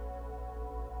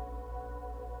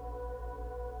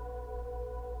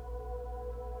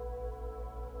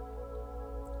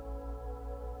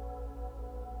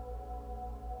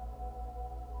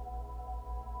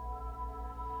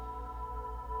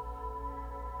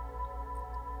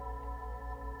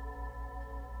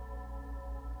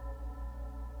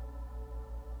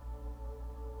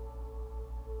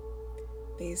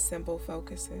 These simple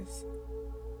focuses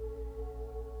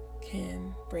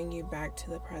can bring you back to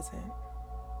the present.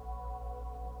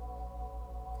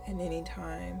 And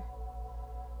anytime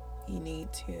you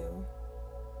need to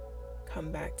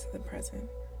come back to the present,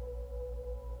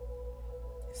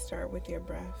 start with your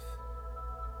breath.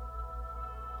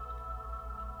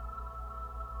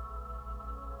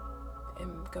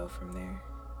 And go from there.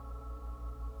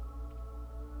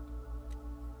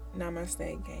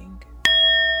 Namaste, gang.